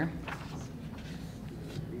thing here.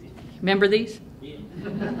 Remember these?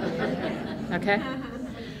 Okay?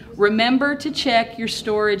 Remember to check your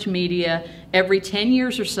storage media every 10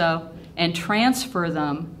 years or so and transfer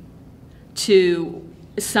them to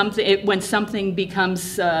something when something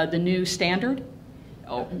becomes the new standard,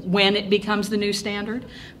 when it becomes the new standard,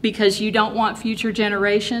 because you don't want future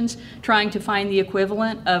generations trying to find the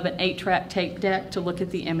equivalent of an 8-track tape deck to look at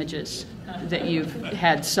the images that you've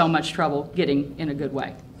had so much trouble getting in a good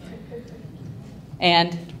way.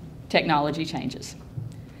 And technology changes.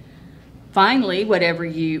 Finally, whenever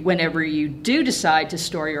you do decide to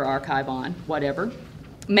store your archive on, whatever,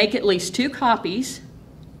 make at least 2 copies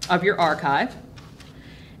of your archive,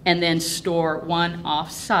 and then store one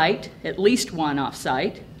off-site, at least one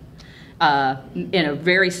off-site, in a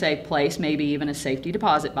very safe place, maybe even a safety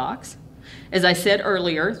deposit box. As I said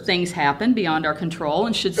earlier, things happen beyond our control,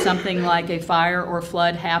 and should something like a fire or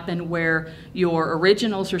flood happen where your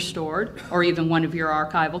originals are stored, or even one of your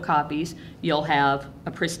archival copies, you'll have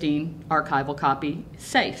a pristine archival copy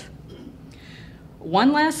safe.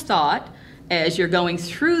 One last thought, as you're going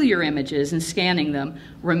through your images and scanning them,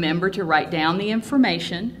 remember to write down the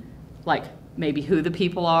information, like maybe who the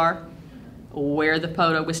people are, where the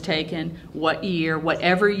photo was taken, what year,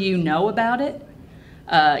 whatever you know about it.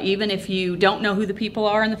 Even if you don't know who the people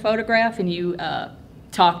are in the photograph and you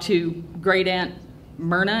talk to Great Aunt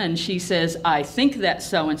Myrna and she says, I think that's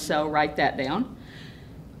so-and-so, write that down.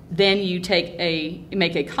 Then you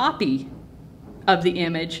make a copy of the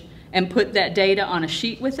image and put that data on a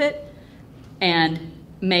sheet with it and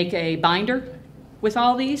make a binder with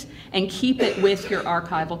all these and keep it with your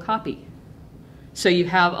archival copy. So you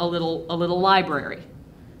have a little library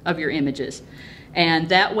of your images. And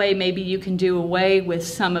that way maybe you can do away with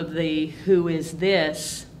some of the who is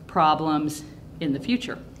this problems in the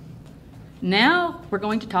future. Now we're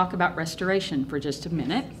going to talk about restoration for just a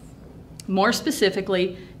minute. More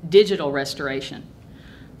specifically, digital restoration.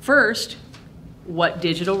 First, what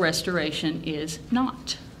digital restoration is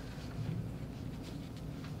not.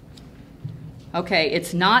 Okay,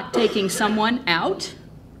 it's not taking someone out,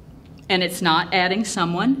 and it's not adding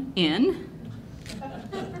someone in.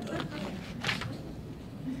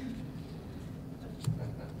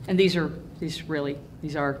 And these are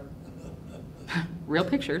real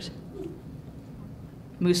pictures.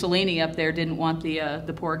 Mussolini up there didn't want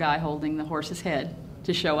the poor guy holding the horse's head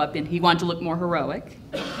to show up in. He wanted to look more heroic.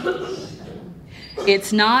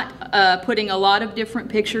 It's not putting a lot of different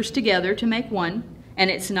pictures together to make one, and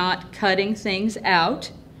it's not cutting things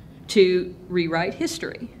out to rewrite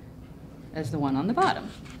history, as the one on the bottom.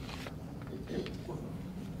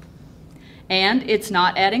 And it's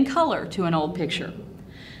not adding color to an old picture.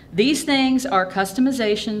 These things are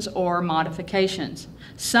customizations or modifications.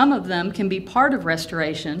 Some of them can be part of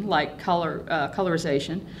restoration, like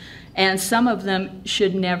colorization, and some of them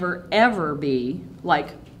should never, ever be like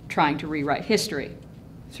trying to rewrite history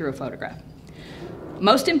through a photograph.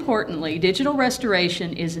 Most importantly, digital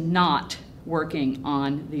restoration is not working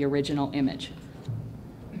on the original image.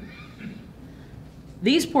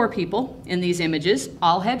 These poor people in these images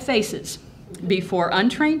all had faces before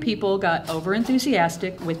untrained people got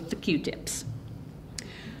overenthusiastic with the Q-tips.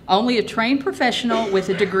 Only a trained professional with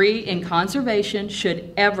a degree in conservation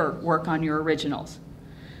should ever work on your originals.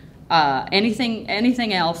 Anything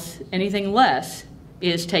less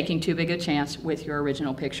is taking too big a chance with your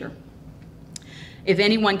original picture. If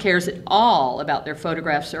anyone cares at all about their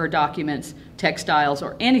photographs or documents, textiles,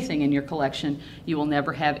 or anything in your collection, you will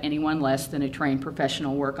never have anyone less than a trained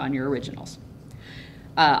professional work on your originals.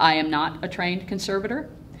 I am not a trained conservator,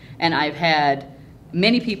 and I've had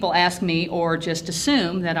many people ask me or just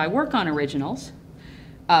assume that I work on originals.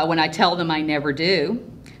 When I tell them I never do,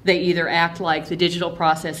 they either act like the digital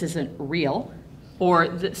process isn't real,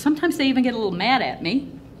 or sometimes they even get a little mad at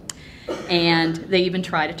me, and they even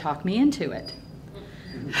try to talk me into it.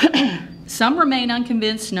 Some remain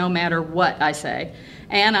unconvinced no matter what I say,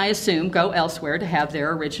 and I assume go elsewhere to have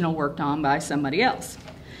their original worked on by somebody else.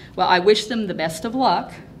 Well, I wish them the best of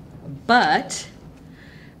luck, but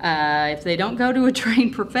if they don't go to a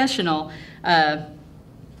trained professional,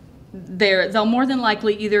 they'll more than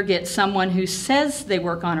likely either get someone who says they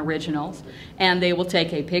work on originals and they will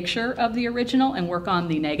take a picture of the original and work on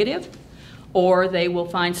the negative, or they will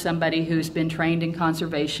find somebody who's been trained in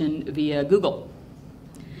conservation via Google.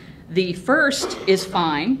 The first is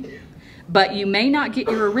fine, but you may not get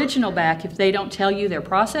your original back if they don't tell you their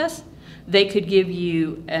process. They could give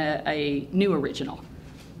you a new original,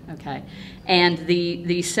 okay? And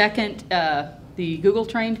the second, the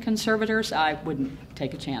Google-trained conservators, I wouldn't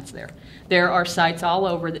take a chance there. There are sites all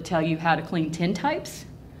over that tell you how to clean tintypes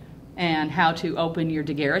and how to open your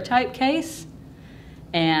daguerreotype case.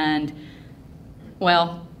 And,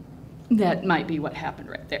 well, that might be what happened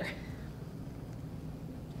right there.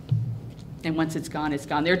 And once it's gone, it's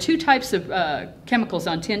gone. There are two types of chemicals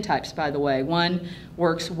on tintypes, by the way. One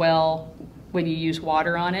works well when you use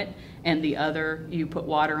water on it, and the other, you put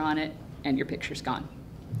water on it and your picture's gone.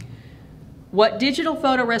 What digital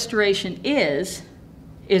photo restoration is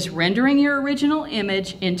rendering your original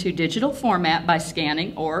image into digital format by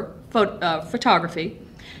scanning or photography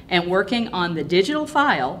and working on the digital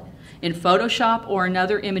file in Photoshop or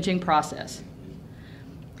another imaging process.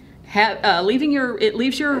 It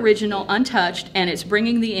leaves your original untouched, and it's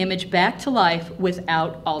bringing the image back to life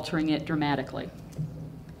without altering it dramatically.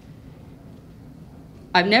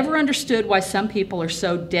 I've never understood why some people are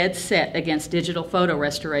so dead set against digital photo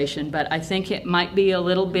restoration, but I think it might be a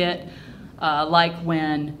little bit like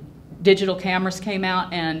when digital cameras came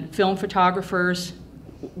out and film photographers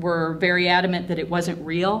were very adamant that it wasn't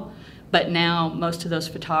real, but now most of those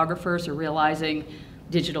photographers are realizing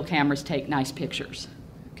digital cameras take nice pictures.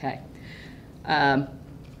 Okay.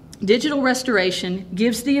 Digital restoration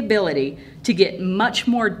gives the ability to get much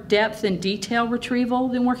more depth and detail retrieval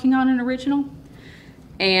than working on an original.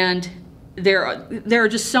 And there are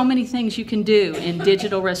just so many things you can do in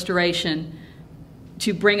digital restoration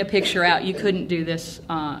to bring a picture out. You couldn't do this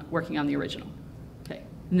working on the original. Okay.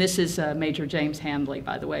 And this is Major James Handley,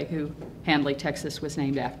 by the way, who Handley, Texas was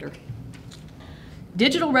named after.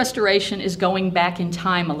 Digital restoration is going back in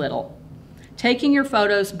time a little, taking your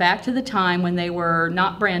photos back to the time when they were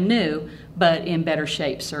not brand new, but in better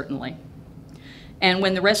shape, certainly. And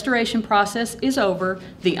when the restoration process is over,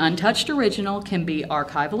 the untouched original can be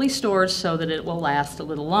archivally stored so that it will last a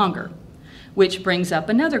little longer. Which brings up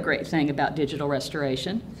another great thing about digital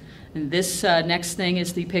restoration. And this next thing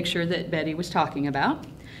is the picture that Betty was talking about.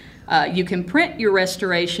 You can print your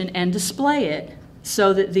restoration and display it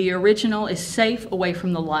so that the original is safe away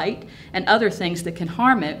from the light and other things that can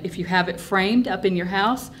harm it. If you have it framed up in your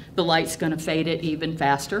house, the light's going to fade it even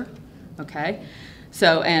faster. Okay?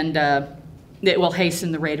 So, and it will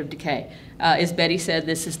hasten the rate of decay. As Betty said,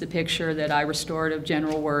 this is the picture that I restored of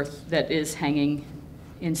General Worth that is hanging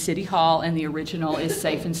in City Hall, and the original is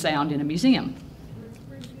safe and sound in a museum.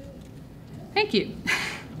 Thank you.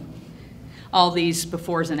 All these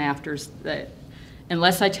befores and afters, that,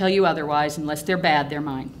 unless I tell you otherwise, unless they're bad, they're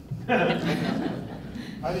mine.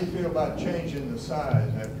 How do you feel about changing the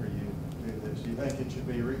size after you do this? Do you think it should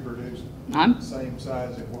be reproduced the same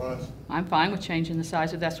size it was? I'm fine with changing the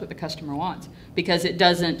size if that's what the customer wants, because it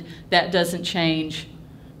doesn't, that doesn't change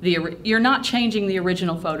the, you're not changing the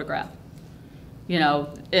original photograph, you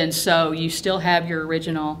know, and so you still have your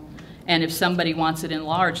original, and if somebody wants it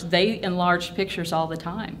enlarged, they enlarge pictures all the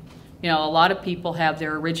time. You know, a lot of people have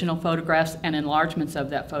their original photographs and enlargements of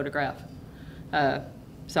that photograph.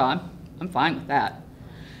 So I'm fine with that.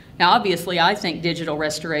 Now, obviously, I think digital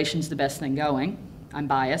restoration is the best thing going. I'm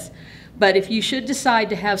biased. But if you should decide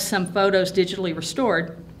to have some photos digitally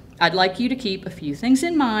restored, I'd like you to keep a few things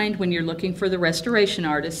in mind when you're looking for the restoration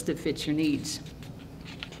artist that fits your needs.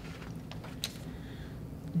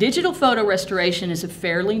 Digital photo restoration is a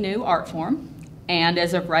fairly new art form, and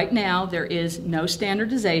as of right now, there is no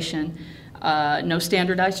standardization, no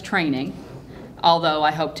standardized training, although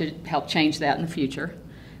I hope to help change that in the future.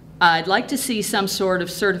 I'd like to see some sort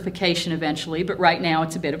of certification eventually, but right now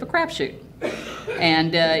it's a bit of a crapshoot.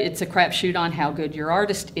 And it's a crapshoot on how good your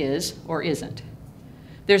artist is or isn't.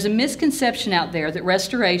 There's a misconception out there that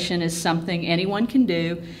restoration is something anyone can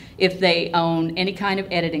do if they own any kind of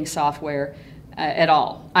editing software at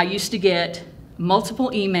all. I used to get multiple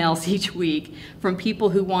emails each week from people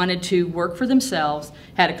who wanted to work for themselves,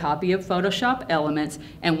 had a copy of Photoshop Elements,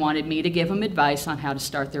 and wanted me to give them advice on how to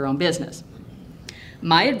start their own business.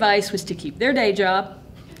 My advice was to keep their day job,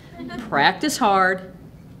 practice hard,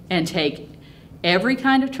 and take every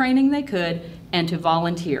kind of training they could, and to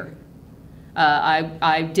volunteer.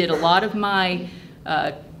 I did a lot of my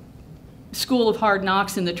School of Hard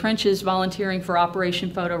Knocks in the trenches volunteering for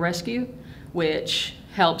Operation Photo Rescue, which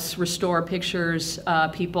helps restore pictures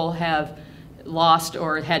people have lost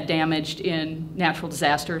or had damaged in natural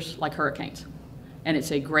disasters like hurricanes. And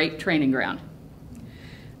it's a great training ground.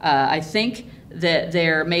 I think that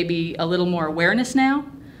there may be a little more awareness now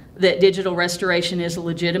that digital restoration is a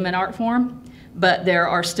legitimate art form, but there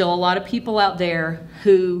are still a lot of people out there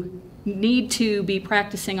who need to be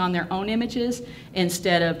practicing on their own images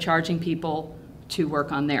instead of charging people to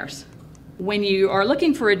work on theirs. When you are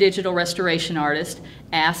looking for a digital restoration artist,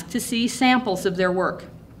 ask to see samples of their work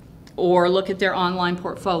or look at their online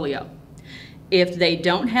portfolio. If they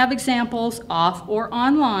don't have examples off or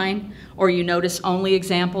online, or you notice only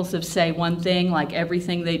examples of, say, one thing, like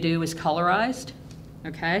everything they do is colorized,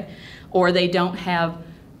 okay? Or they don't have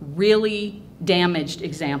really damaged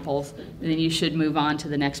examples, then you should move on to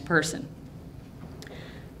the next person.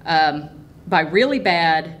 By really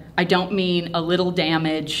bad, I don't mean a little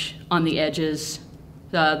damage on the edges.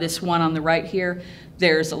 This one on the right here,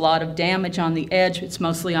 there's a lot of damage on the edge. It's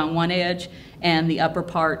mostly on one edge, and the upper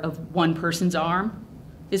part of one person's arm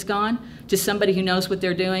is gone. To somebody who knows what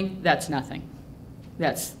they're doing, that's nothing.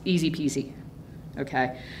 That's easy peasy,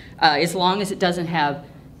 okay? As long as it doesn't have,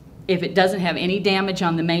 if it doesn't have any damage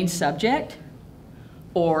on the main subject,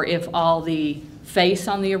 or if all the face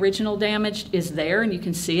on the original damage is there and you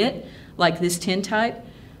can see it, like this tintype,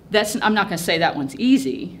 I'm not going to say that one's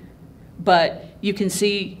easy, but you can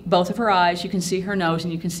see both of her eyes, you can see her nose,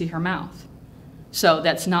 and you can see her mouth. So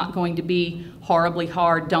that's not going to be horribly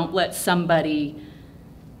hard. Don't let somebody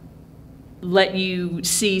let you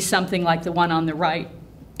see something like the one on the right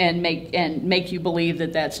and make you believe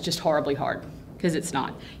that that's just horribly hard, because it's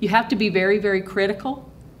not. You have to be very, very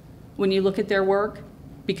critical when you look at their work,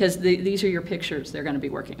 because these are your pictures they're going to be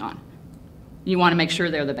working on. You want to make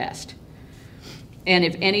sure they're the best. And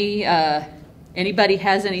if anybody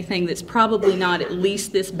has anything that's probably not at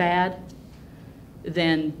least this bad,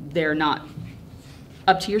 then they're not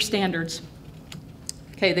up to your standards.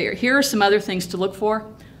 Okay, here are some other things to look for.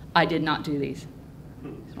 I did not do these.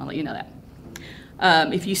 Just want to let you know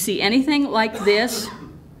that. If you see anything like this,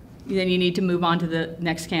 then you need to move on to the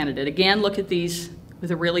next candidate. Again, look at these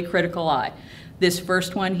with a really critical eye. This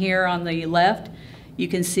first one here on the left, you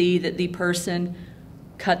can see that the person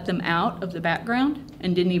cut them out of the background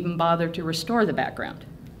and didn't even bother to restore the background.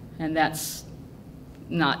 And that's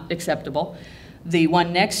not acceptable. The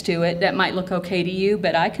one next to it, that might look okay to you,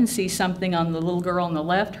 but I can see something on the little girl on the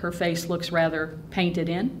left. Her face looks rather painted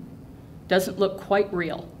in. Doesn't look quite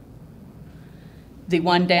real. The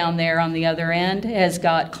one down there on the other end has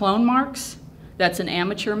got clone marks. That's an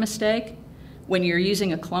amateur mistake. When you're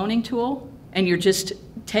using a cloning tool and you're just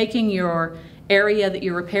taking your area that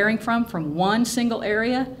you're repairing from one single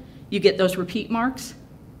area, you get those repeat marks.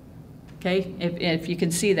 Okay, if you can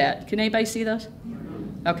see that. Can anybody see those?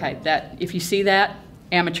 Okay, if you see that,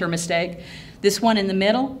 amateur mistake. This one in the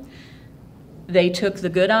middle, they took the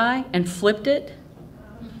good eye and flipped it,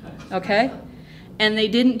 okay? And they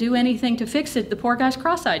didn't do anything to fix it. The poor guy's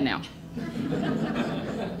cross-eyed now.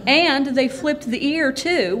 And they flipped the ear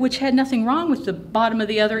too, which had nothing wrong with the bottom of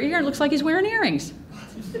the other ear. It looks like he's wearing earrings.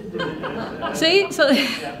 See? So,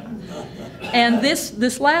 and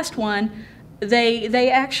this last one,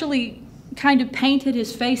 they actually kind of painted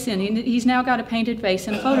his face in. He's now got a painted face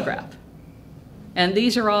in a photograph. And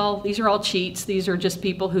these are all cheats. These are just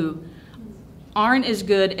people who aren't as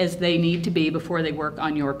good as they need to be before they work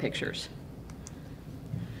on your pictures.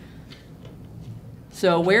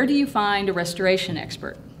 So where do you find a restoration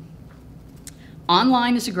expert?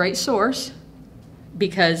 Online is a great source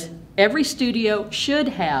because every studio should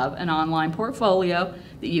have an online portfolio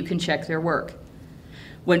that you can check their work.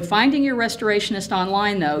 When finding your restorationist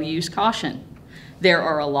online, though, use caution. There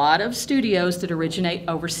are a lot of studios that originate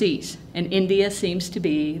overseas, and India seems to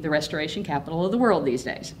be the restoration capital of the world these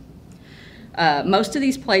days. Most of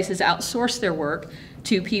these places outsource their work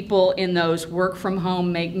to people in those work from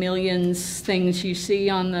home, make millions things you see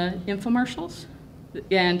on the infomercials.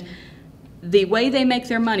 And the way they make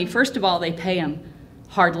their money, first of all, they pay them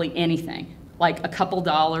hardly anything, like a couple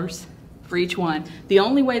dollars for each one. The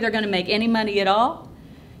only way they're going to make any money at all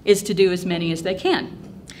is to do as many as they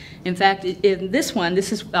can. In fact, in this one,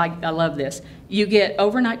 I love this. You get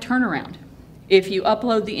overnight turnaround. If you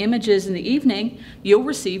upload the images in the evening, you'll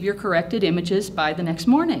receive your corrected images by the next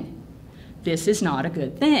morning. This is not a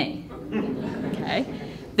good thing, okay?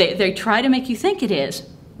 They try to make you think it is,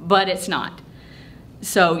 but it's not.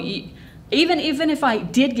 So even if I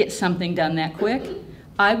did get something done that quick,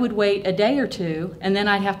 I would wait a day or two, and then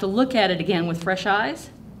I'd have to look at it again with fresh eyes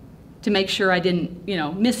to make sure I didn't,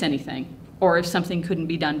 miss anything, or if something couldn't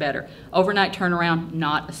be done better. Overnight turnaround,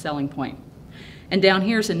 not a selling point. And down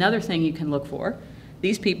here's another thing you can look for.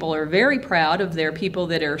 These people are very proud of their people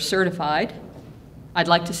that are certified. I'd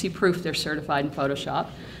like to see proof they're certified in Photoshop.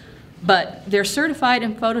 But they're certified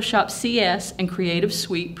in Photoshop CS and Creative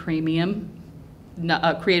Suite Premium,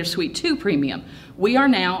 Creative Suite 2 Premium. We are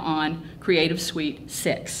now on Creative Suite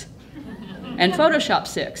 6. And Photoshop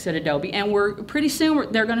 6 at Adobe, and pretty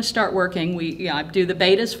soon they're going to start working. I do the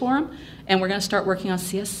betas for them, and we're going to start working on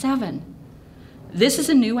CS7. This is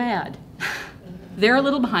a new ad. They're a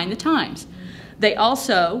little behind the times. They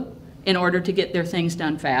also, in order to get their things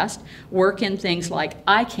done fast, work in things like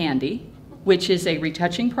eye candy which is a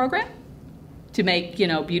retouching program to make, you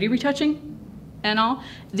know, beauty retouching and all.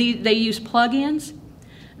 They use plug-ins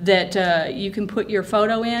that you can put your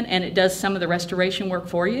photo in, and it does some of the restoration work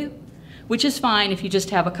for you, which is fine if you just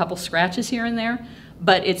have a couple scratches here and there,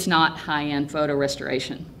 but it's not high-end photo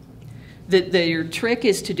restoration. Your trick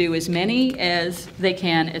is to do as many as they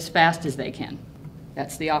can as fast as they can.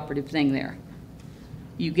 That's the operative thing there.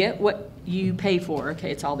 You get what you pay for. Okay,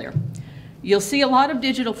 it's all there. You'll see a lot of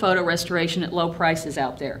digital photo restoration at low prices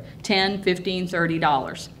out there, $10, $15,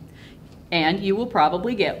 $30. And you will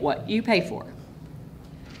probably get what you pay for.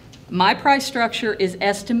 My price structure is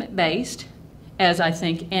estimate-based, as I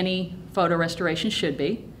think any photo restoration should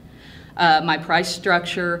be. My price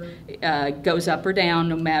structure goes up or down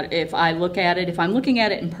no matter if I look at it. If I'm looking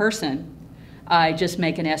at it in person, I just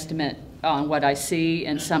make an estimate on what I see,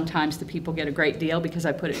 and sometimes the people get a great deal because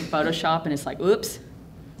I put it in Photoshop and it's like, oops,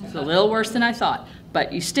 it's a little worse than I thought.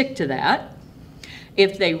 But you stick to that.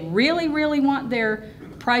 If they really, really want their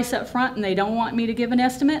price up front and they don't want me to give an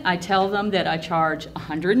estimate, I tell them that I charge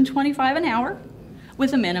 $125 an hour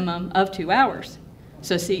with a minimum of 2 hours.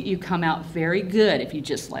 So see, you come out very good if you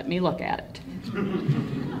just let me look at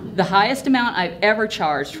it. The highest amount I've ever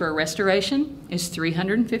charged for a restoration is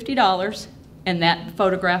 $350, and that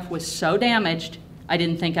photograph was so damaged I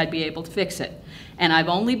didn't think I'd be able to fix it. And I've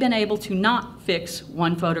only been able to not fix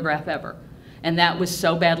one photograph ever, and that was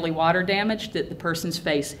so badly water damaged that the person's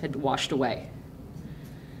face had washed away.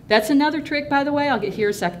 That's another trick, by the way, I'll get here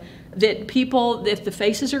a sec, that people, if the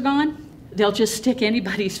faces are gone, they'll just stick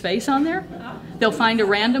anybody's face on there. They'll find a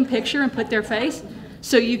random picture and put their face.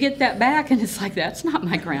 So you get that back and it's like, that's not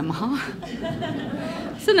my grandma.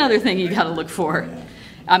 It's another thing you gotta look for.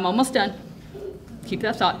 I'm almost done. Keep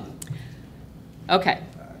that thought. Okay.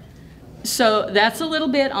 So that's a little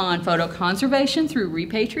bit on photo conservation through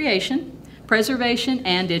repatriation, preservation,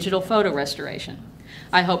 and digital photo restoration.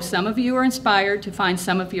 I hope some of you are inspired to find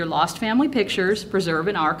some of your lost family pictures, preserve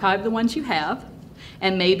and archive the ones you have,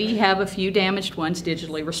 and maybe have a few damaged ones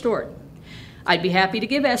digitally restored. I'd be happy to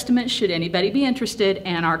give estimates should anybody be interested,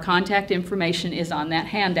 and our contact information is on that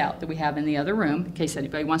handout that we have in the other room in case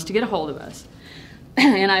anybody wants to get a hold of us.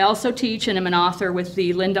 And I also teach and am an author with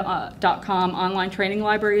the lynda.com online training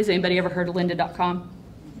library. Has anybody ever heard of lynda.com?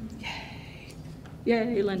 Yay.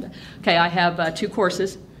 Yay, Linda. Okay, I have 2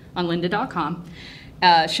 courses on lynda.com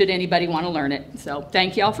should anybody want to learn it. So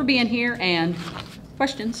thank you all for being here, and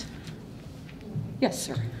questions? Yes,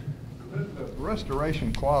 sir. The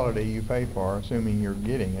restoration quality you pay for, assuming you're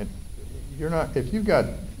getting it, you're not, if you've got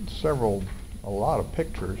a lot of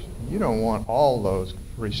pictures, you don't want all those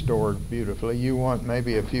restored beautifully. You want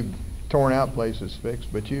maybe a few torn out places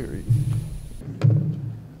fixed, but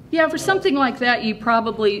yeah, for something like that, you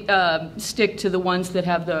probably stick to the ones that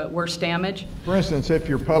have the worst damage. For instance, if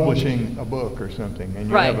you're publishing a book or something and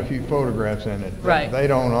you Right. have a few photographs in it, Right. they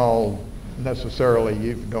don't all necessarily,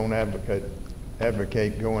 you don't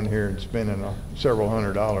advocate going here and spending several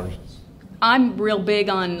 $100s. I'm real big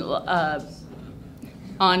on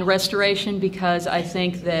restoration because I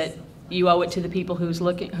think that you owe it to the people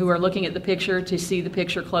who are looking at the picture to see the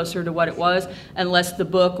picture closer to what it was, unless the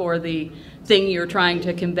book or the thing you're trying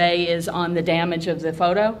to convey is on the damage of the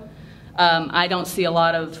photo. I don't see a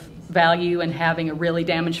lot of value in having a really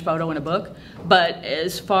damaged photo in a book, but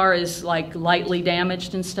as far as like lightly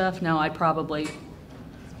damaged and stuff, no, I'd probably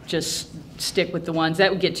just stick with the ones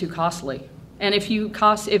that would get too costly. And if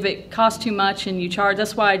it costs too much and you charge,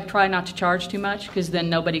 that's why I try not to charge too much, because then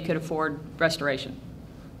nobody could afford restoration.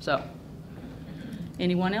 So,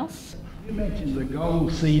 anyone else? You mentioned the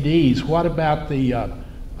gold CDs. What about the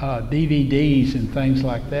DVDs and things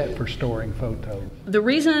like that for storing photos? The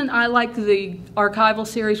reason I like the archival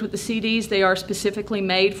series with the CDs, they are specifically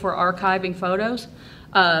made for archiving photos.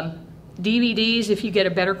 DVDs, if you get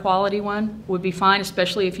a better quality one, would be fine,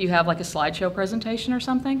 especially if you have like a slideshow presentation or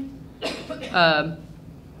something. A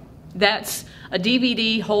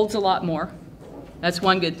DVD holds a lot more. That's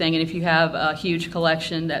one good thing, and if you have a huge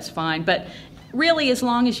collection, that's fine. But really, as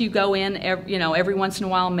long as you go in, every once in a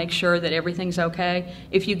while, make sure that everything's okay.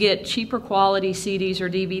 If you get cheaper quality CDs or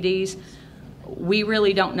DVDs, we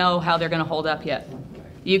really don't know how they're going to hold up yet.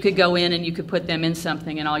 You could go in and you could put them in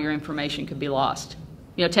something, and all your information could be lost.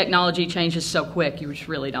 Technology changes so quick, you just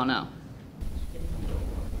really don't know.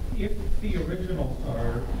 If the originals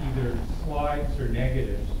are either slides or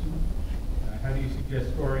negatives, how do you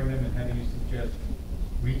suggest storing them, and how do you suggest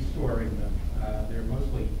restoring them? They're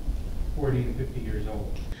mostly 40 to 50 years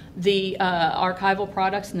old. The archival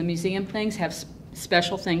products and the museum things have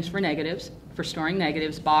special things for negatives. for storing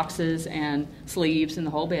negatives, boxes and sleeves and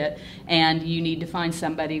the whole bit, and you need to find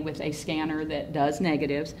somebody with a scanner that does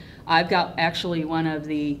negatives. I've got actually one of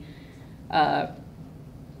the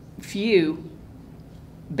few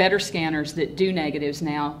better scanners that do negatives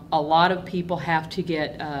now. A lot of people have to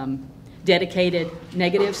get dedicated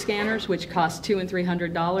negative scanners, which cost $200 and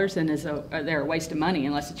 $300 and they're a waste of money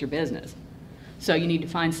unless it's your business. So you need to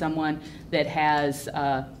find someone that has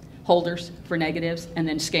holders for negatives and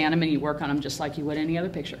then scan them and you work on them just like you would any other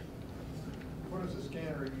picture. What is the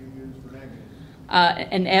scanner you use for negatives?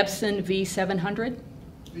 An Epson V700.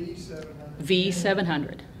 V700?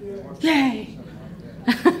 V700. Yay!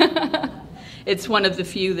 It's one of the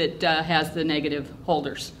few that has the negative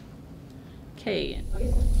holders. Okay.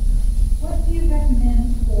 What do you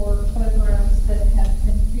recommend for photographs that have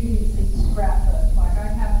been previously scrapbooked? Like I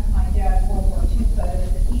have my dad's World War II photo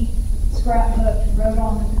that he scrapbooked and wrote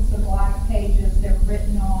on the black pages they're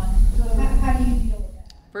written on. How do you deal with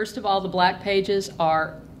that? First of all, the black pages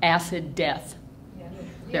are acid death.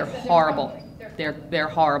 They're horrible. They're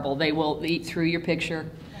horrible. They will eat through your picture.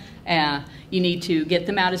 You need to get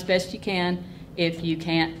them out as best you can. If you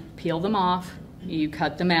can't peel them off, you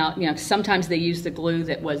cut them out. You know, sometimes they use the glue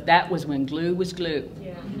that was when glue was glue.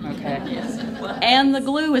 Yeah. Okay. Yes, and the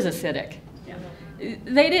glue is acidic. Yeah.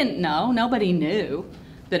 They didn't know. Nobody knew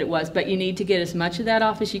that it was, but you need to get as much of that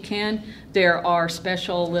off as you can. There are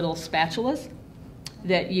special little spatulas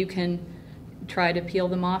that you can try to peel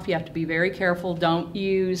them off. You have to be very careful. Don't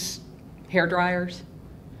use hair dryers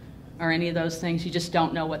or any of those things. You just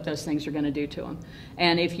don't know what those things are going to do to them.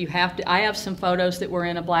 And if you have to, I have some photos that were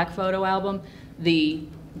in a black photo album. The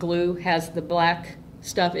glue has the black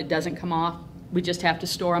stuff. It doesn't come off. We just have to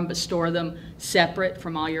store them, but store them separate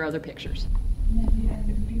from all your other pictures. And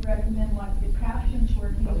then do you recommend, like the captions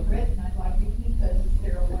where he's written, I'd like to keep those. Is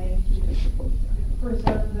there a way to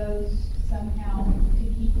preserve those somehow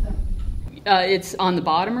to keep them? It's on the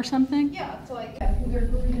bottom or something? Yeah, it's like they're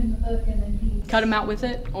glued in the book and then he cut them out with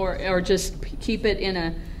it, or just keep it in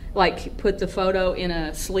a, like put the photo in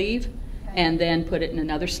a sleeve and then put it in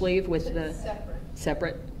another sleeve with the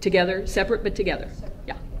separate together, separate but together.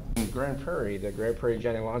 Yeah. In Grand Prairie, the Grand Prairie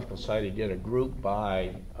Genealogical Society did a group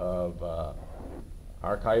buy of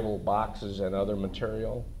archival boxes and other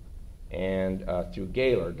material, and through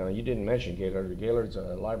Gaylord. Now you didn't mention Gaylord. Gaylord's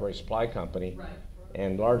a library supply company, right.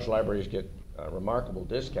 And large libraries get remarkable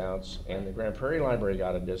discounts, and the Grand Prairie Library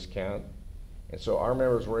got a discount, and so our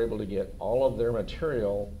members were able to get all of their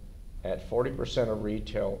material at 40% of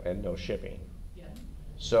retail and no shipping. Yeah.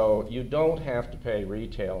 So you don't have to pay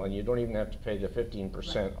retail, and you don't even have to pay the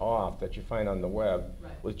 15% right. off that you find on the web.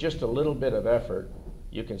 Right. With just a little bit of effort,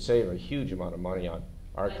 you can save a huge amount of money on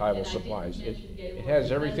archival supplies. It has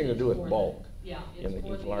everything to do with bulk. Yeah, in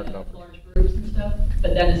large numbers. Large groups and stuff,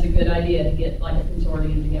 but that is a good idea to get like a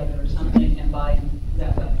consortium together or something and buy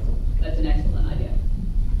that way. That's an excellent idea.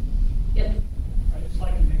 Yep. I'd just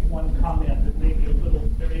like to make one comment that may be a little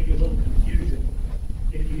confusion.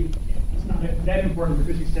 It's not that important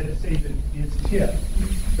because you said it saves it as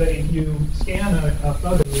TIFF, but if you scan a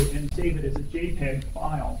photo and save it as a JPEG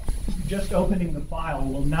file, just opening the file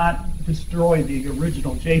will not destroy the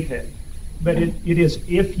original JPEG. But it is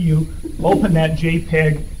if you open that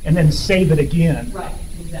JPEG and then save it again. Right,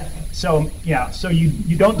 exactly. So yeah, so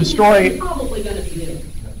you don't destroy. You're probably going to be doing.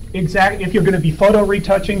 Exactly. If you're going to be photo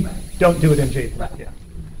retouching, right. Don't do it in JPEG. Right. Yeah.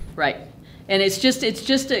 Right. And it's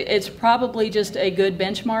probably just a good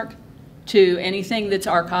benchmark to anything that's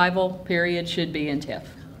archival. Period should be in TIFF.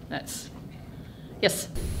 That's yes.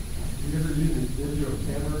 You ever use a digital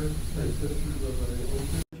camera to take pictures of a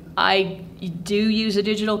I do use a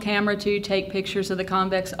digital camera to take pictures of the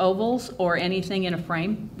convex ovals or anything in a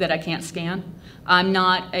frame that I can't scan. I'm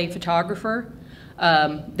not a photographer.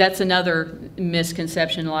 That's another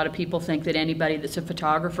misconception. A lot of people think that anybody that's a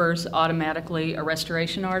photographer is automatically a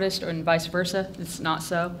restoration artist, and vice versa. It's not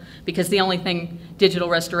so, because the only thing digital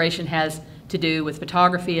restoration has to do with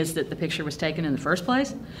photography is that the picture was taken in the first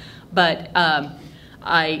place. But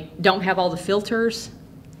I don't have all the filters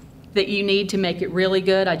that you need to make it really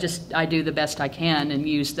good. I do the best I can and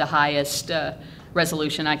use the highest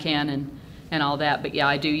resolution I can and all that. But yeah,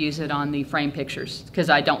 I do use it on the frame pictures because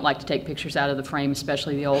I don't like to take pictures out of the frame,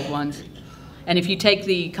 especially the old ones. And if you take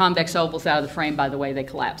the convex ovals out of the frame, by the way, they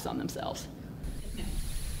collapse on themselves.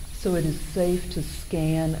 So it is safe to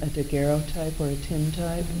scan a daguerreotype or a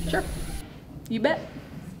tintype? Sure, you bet.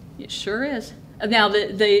 It sure is. Now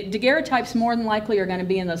the daguerreotypes more than likely are going to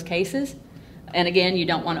be in those cases. And again, you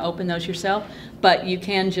don't want to open those yourself, but you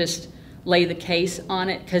can just lay the case on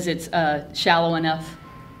it because it's a shallow enough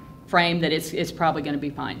frame that it's probably going to be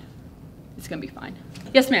fine. It's going to be fine.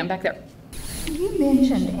 Yes, ma'am, back there. You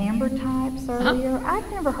mentioned amber types earlier. I've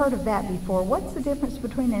never heard of that before. What's the difference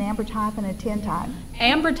between an amber type and a tintype?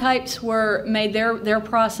 Amber types were made, their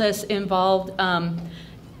process involved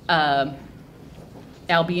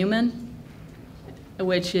albumin,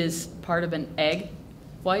 which is part of an egg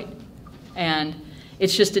white, and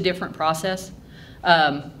it's just a different process.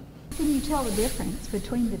 Can you tell the difference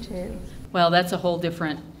between the two? Well, that's a whole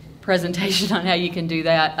different presentation on how you can do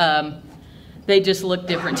that. They just look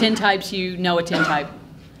different. Tintypes, you know a tintype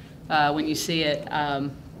when you see it.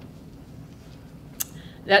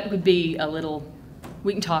 That would be a little,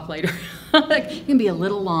 we can talk later. It can be a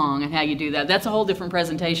little long on how you do that. That's a whole different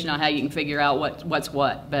presentation on how you can figure out what's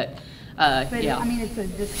what. But yeah. I mean, it's a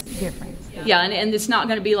difference. Yeah, and it's not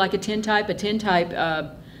going to be like a tintype. A tintype,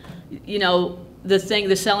 you know, the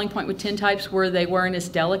selling point with tintypes were they weren't as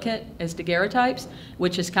delicate as daguerreotypes,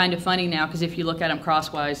 which is kind of funny now because if you look at them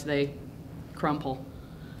crosswise, they crumple.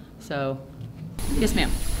 So, yes,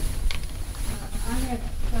 ma'am. I have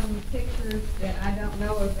some pictures that I don't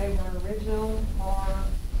know if they were original or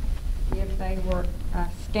if they were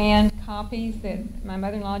scanned copies that my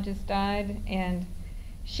mother-in-law just died, and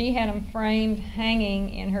she had them framed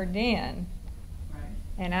hanging in her den. Right.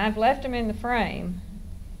 And I've left them in the frame,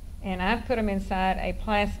 and I've put them inside a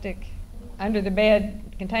plastic under the bed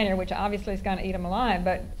container, which obviously is going to eat them alive,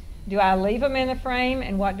 but do I leave them in the frame,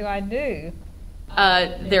 and what do I do?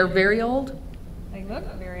 They're very old. They look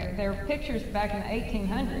very old. They're pictures back in the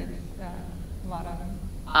 1800s, a lot of them.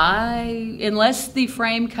 Unless the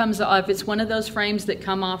frame comes off, if it's one of those frames that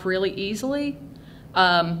come off really easily,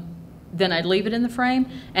 then I'd leave it in the frame.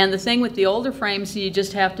 And the thing with the older frames, you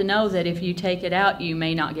just have to know that if you take it out, you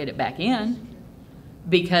may not get it back in,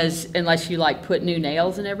 because unless you like put new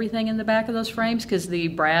nails and everything in the back of those frames, because the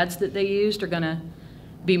brads that they used are going to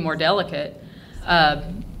be more delicate.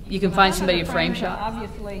 You can find somebody a frame shop.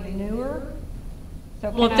 Obviously newer. So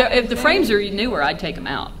well, if the frames are newer, I'd take them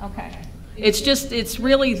out. Okay. It's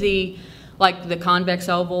really like the convex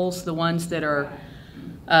ovals, the ones that are,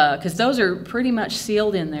 because those are pretty much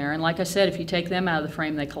sealed in there. And like I said, if you take them out of the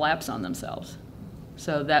frame, they collapse on themselves.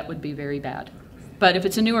 So that would be very bad. But if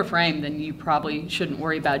it's a newer frame, then you probably shouldn't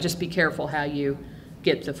worry about it. Just be careful how you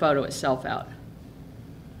get the photo itself out.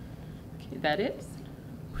 Okay, that it?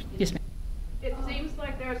 Yes, ma'am. It seems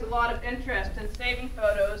like there's a lot of interest in saving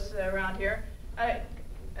photos around here.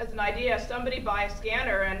 As an idea, somebody buy a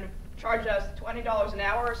scanner and charge us $20 an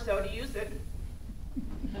hour or so to use it.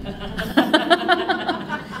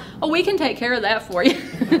 Oh, we can take care of that for you.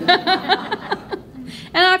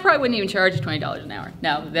 And I probably wouldn't even charge you $20 an hour.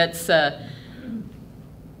 No, that's, oh,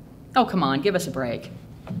 come on, give us a break.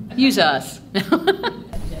 Use us.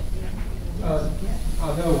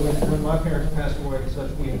 No, when my parents passed away and such,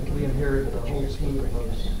 we inherited a whole team of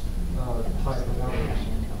those type of numbers.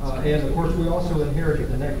 And of course, we also inherited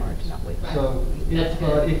the negatives. So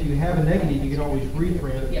if you have a negative, you can always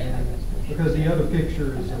reprint, because the other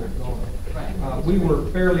pictures are gone. We were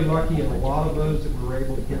fairly lucky in a lot of those that we were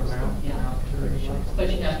able to get them out. But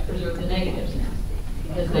you have to preserve the negatives now,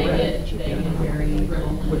 because they get very brittle.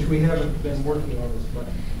 Which we haven't been working on as much.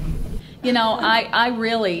 You know, I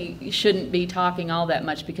really shouldn't be talking all that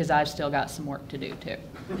much because I've still got some work to do too.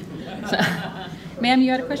 So, ma'am,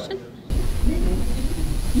 you had a question?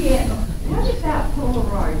 Yeah. What about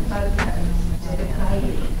Polaroid photos?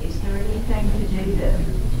 Is there anything to do to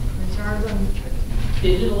preserve them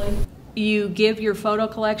digitally? You give your photo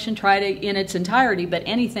collection, try to in its entirety, but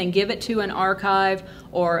anything, give it to an archive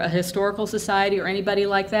or a historical society or anybody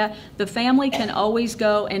like that. The family can always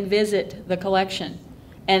go and visit the collection,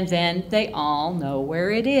 and then they all know where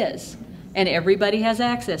it is. And everybody has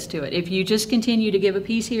access to it. If you just continue to give a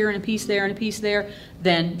piece here and a piece there and a piece there,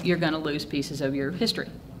 then you're going to lose pieces of your history.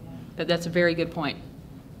 But that's a very good point.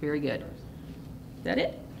 Very good. Is that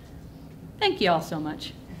it? Thank you all so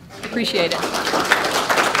much. Appreciate it.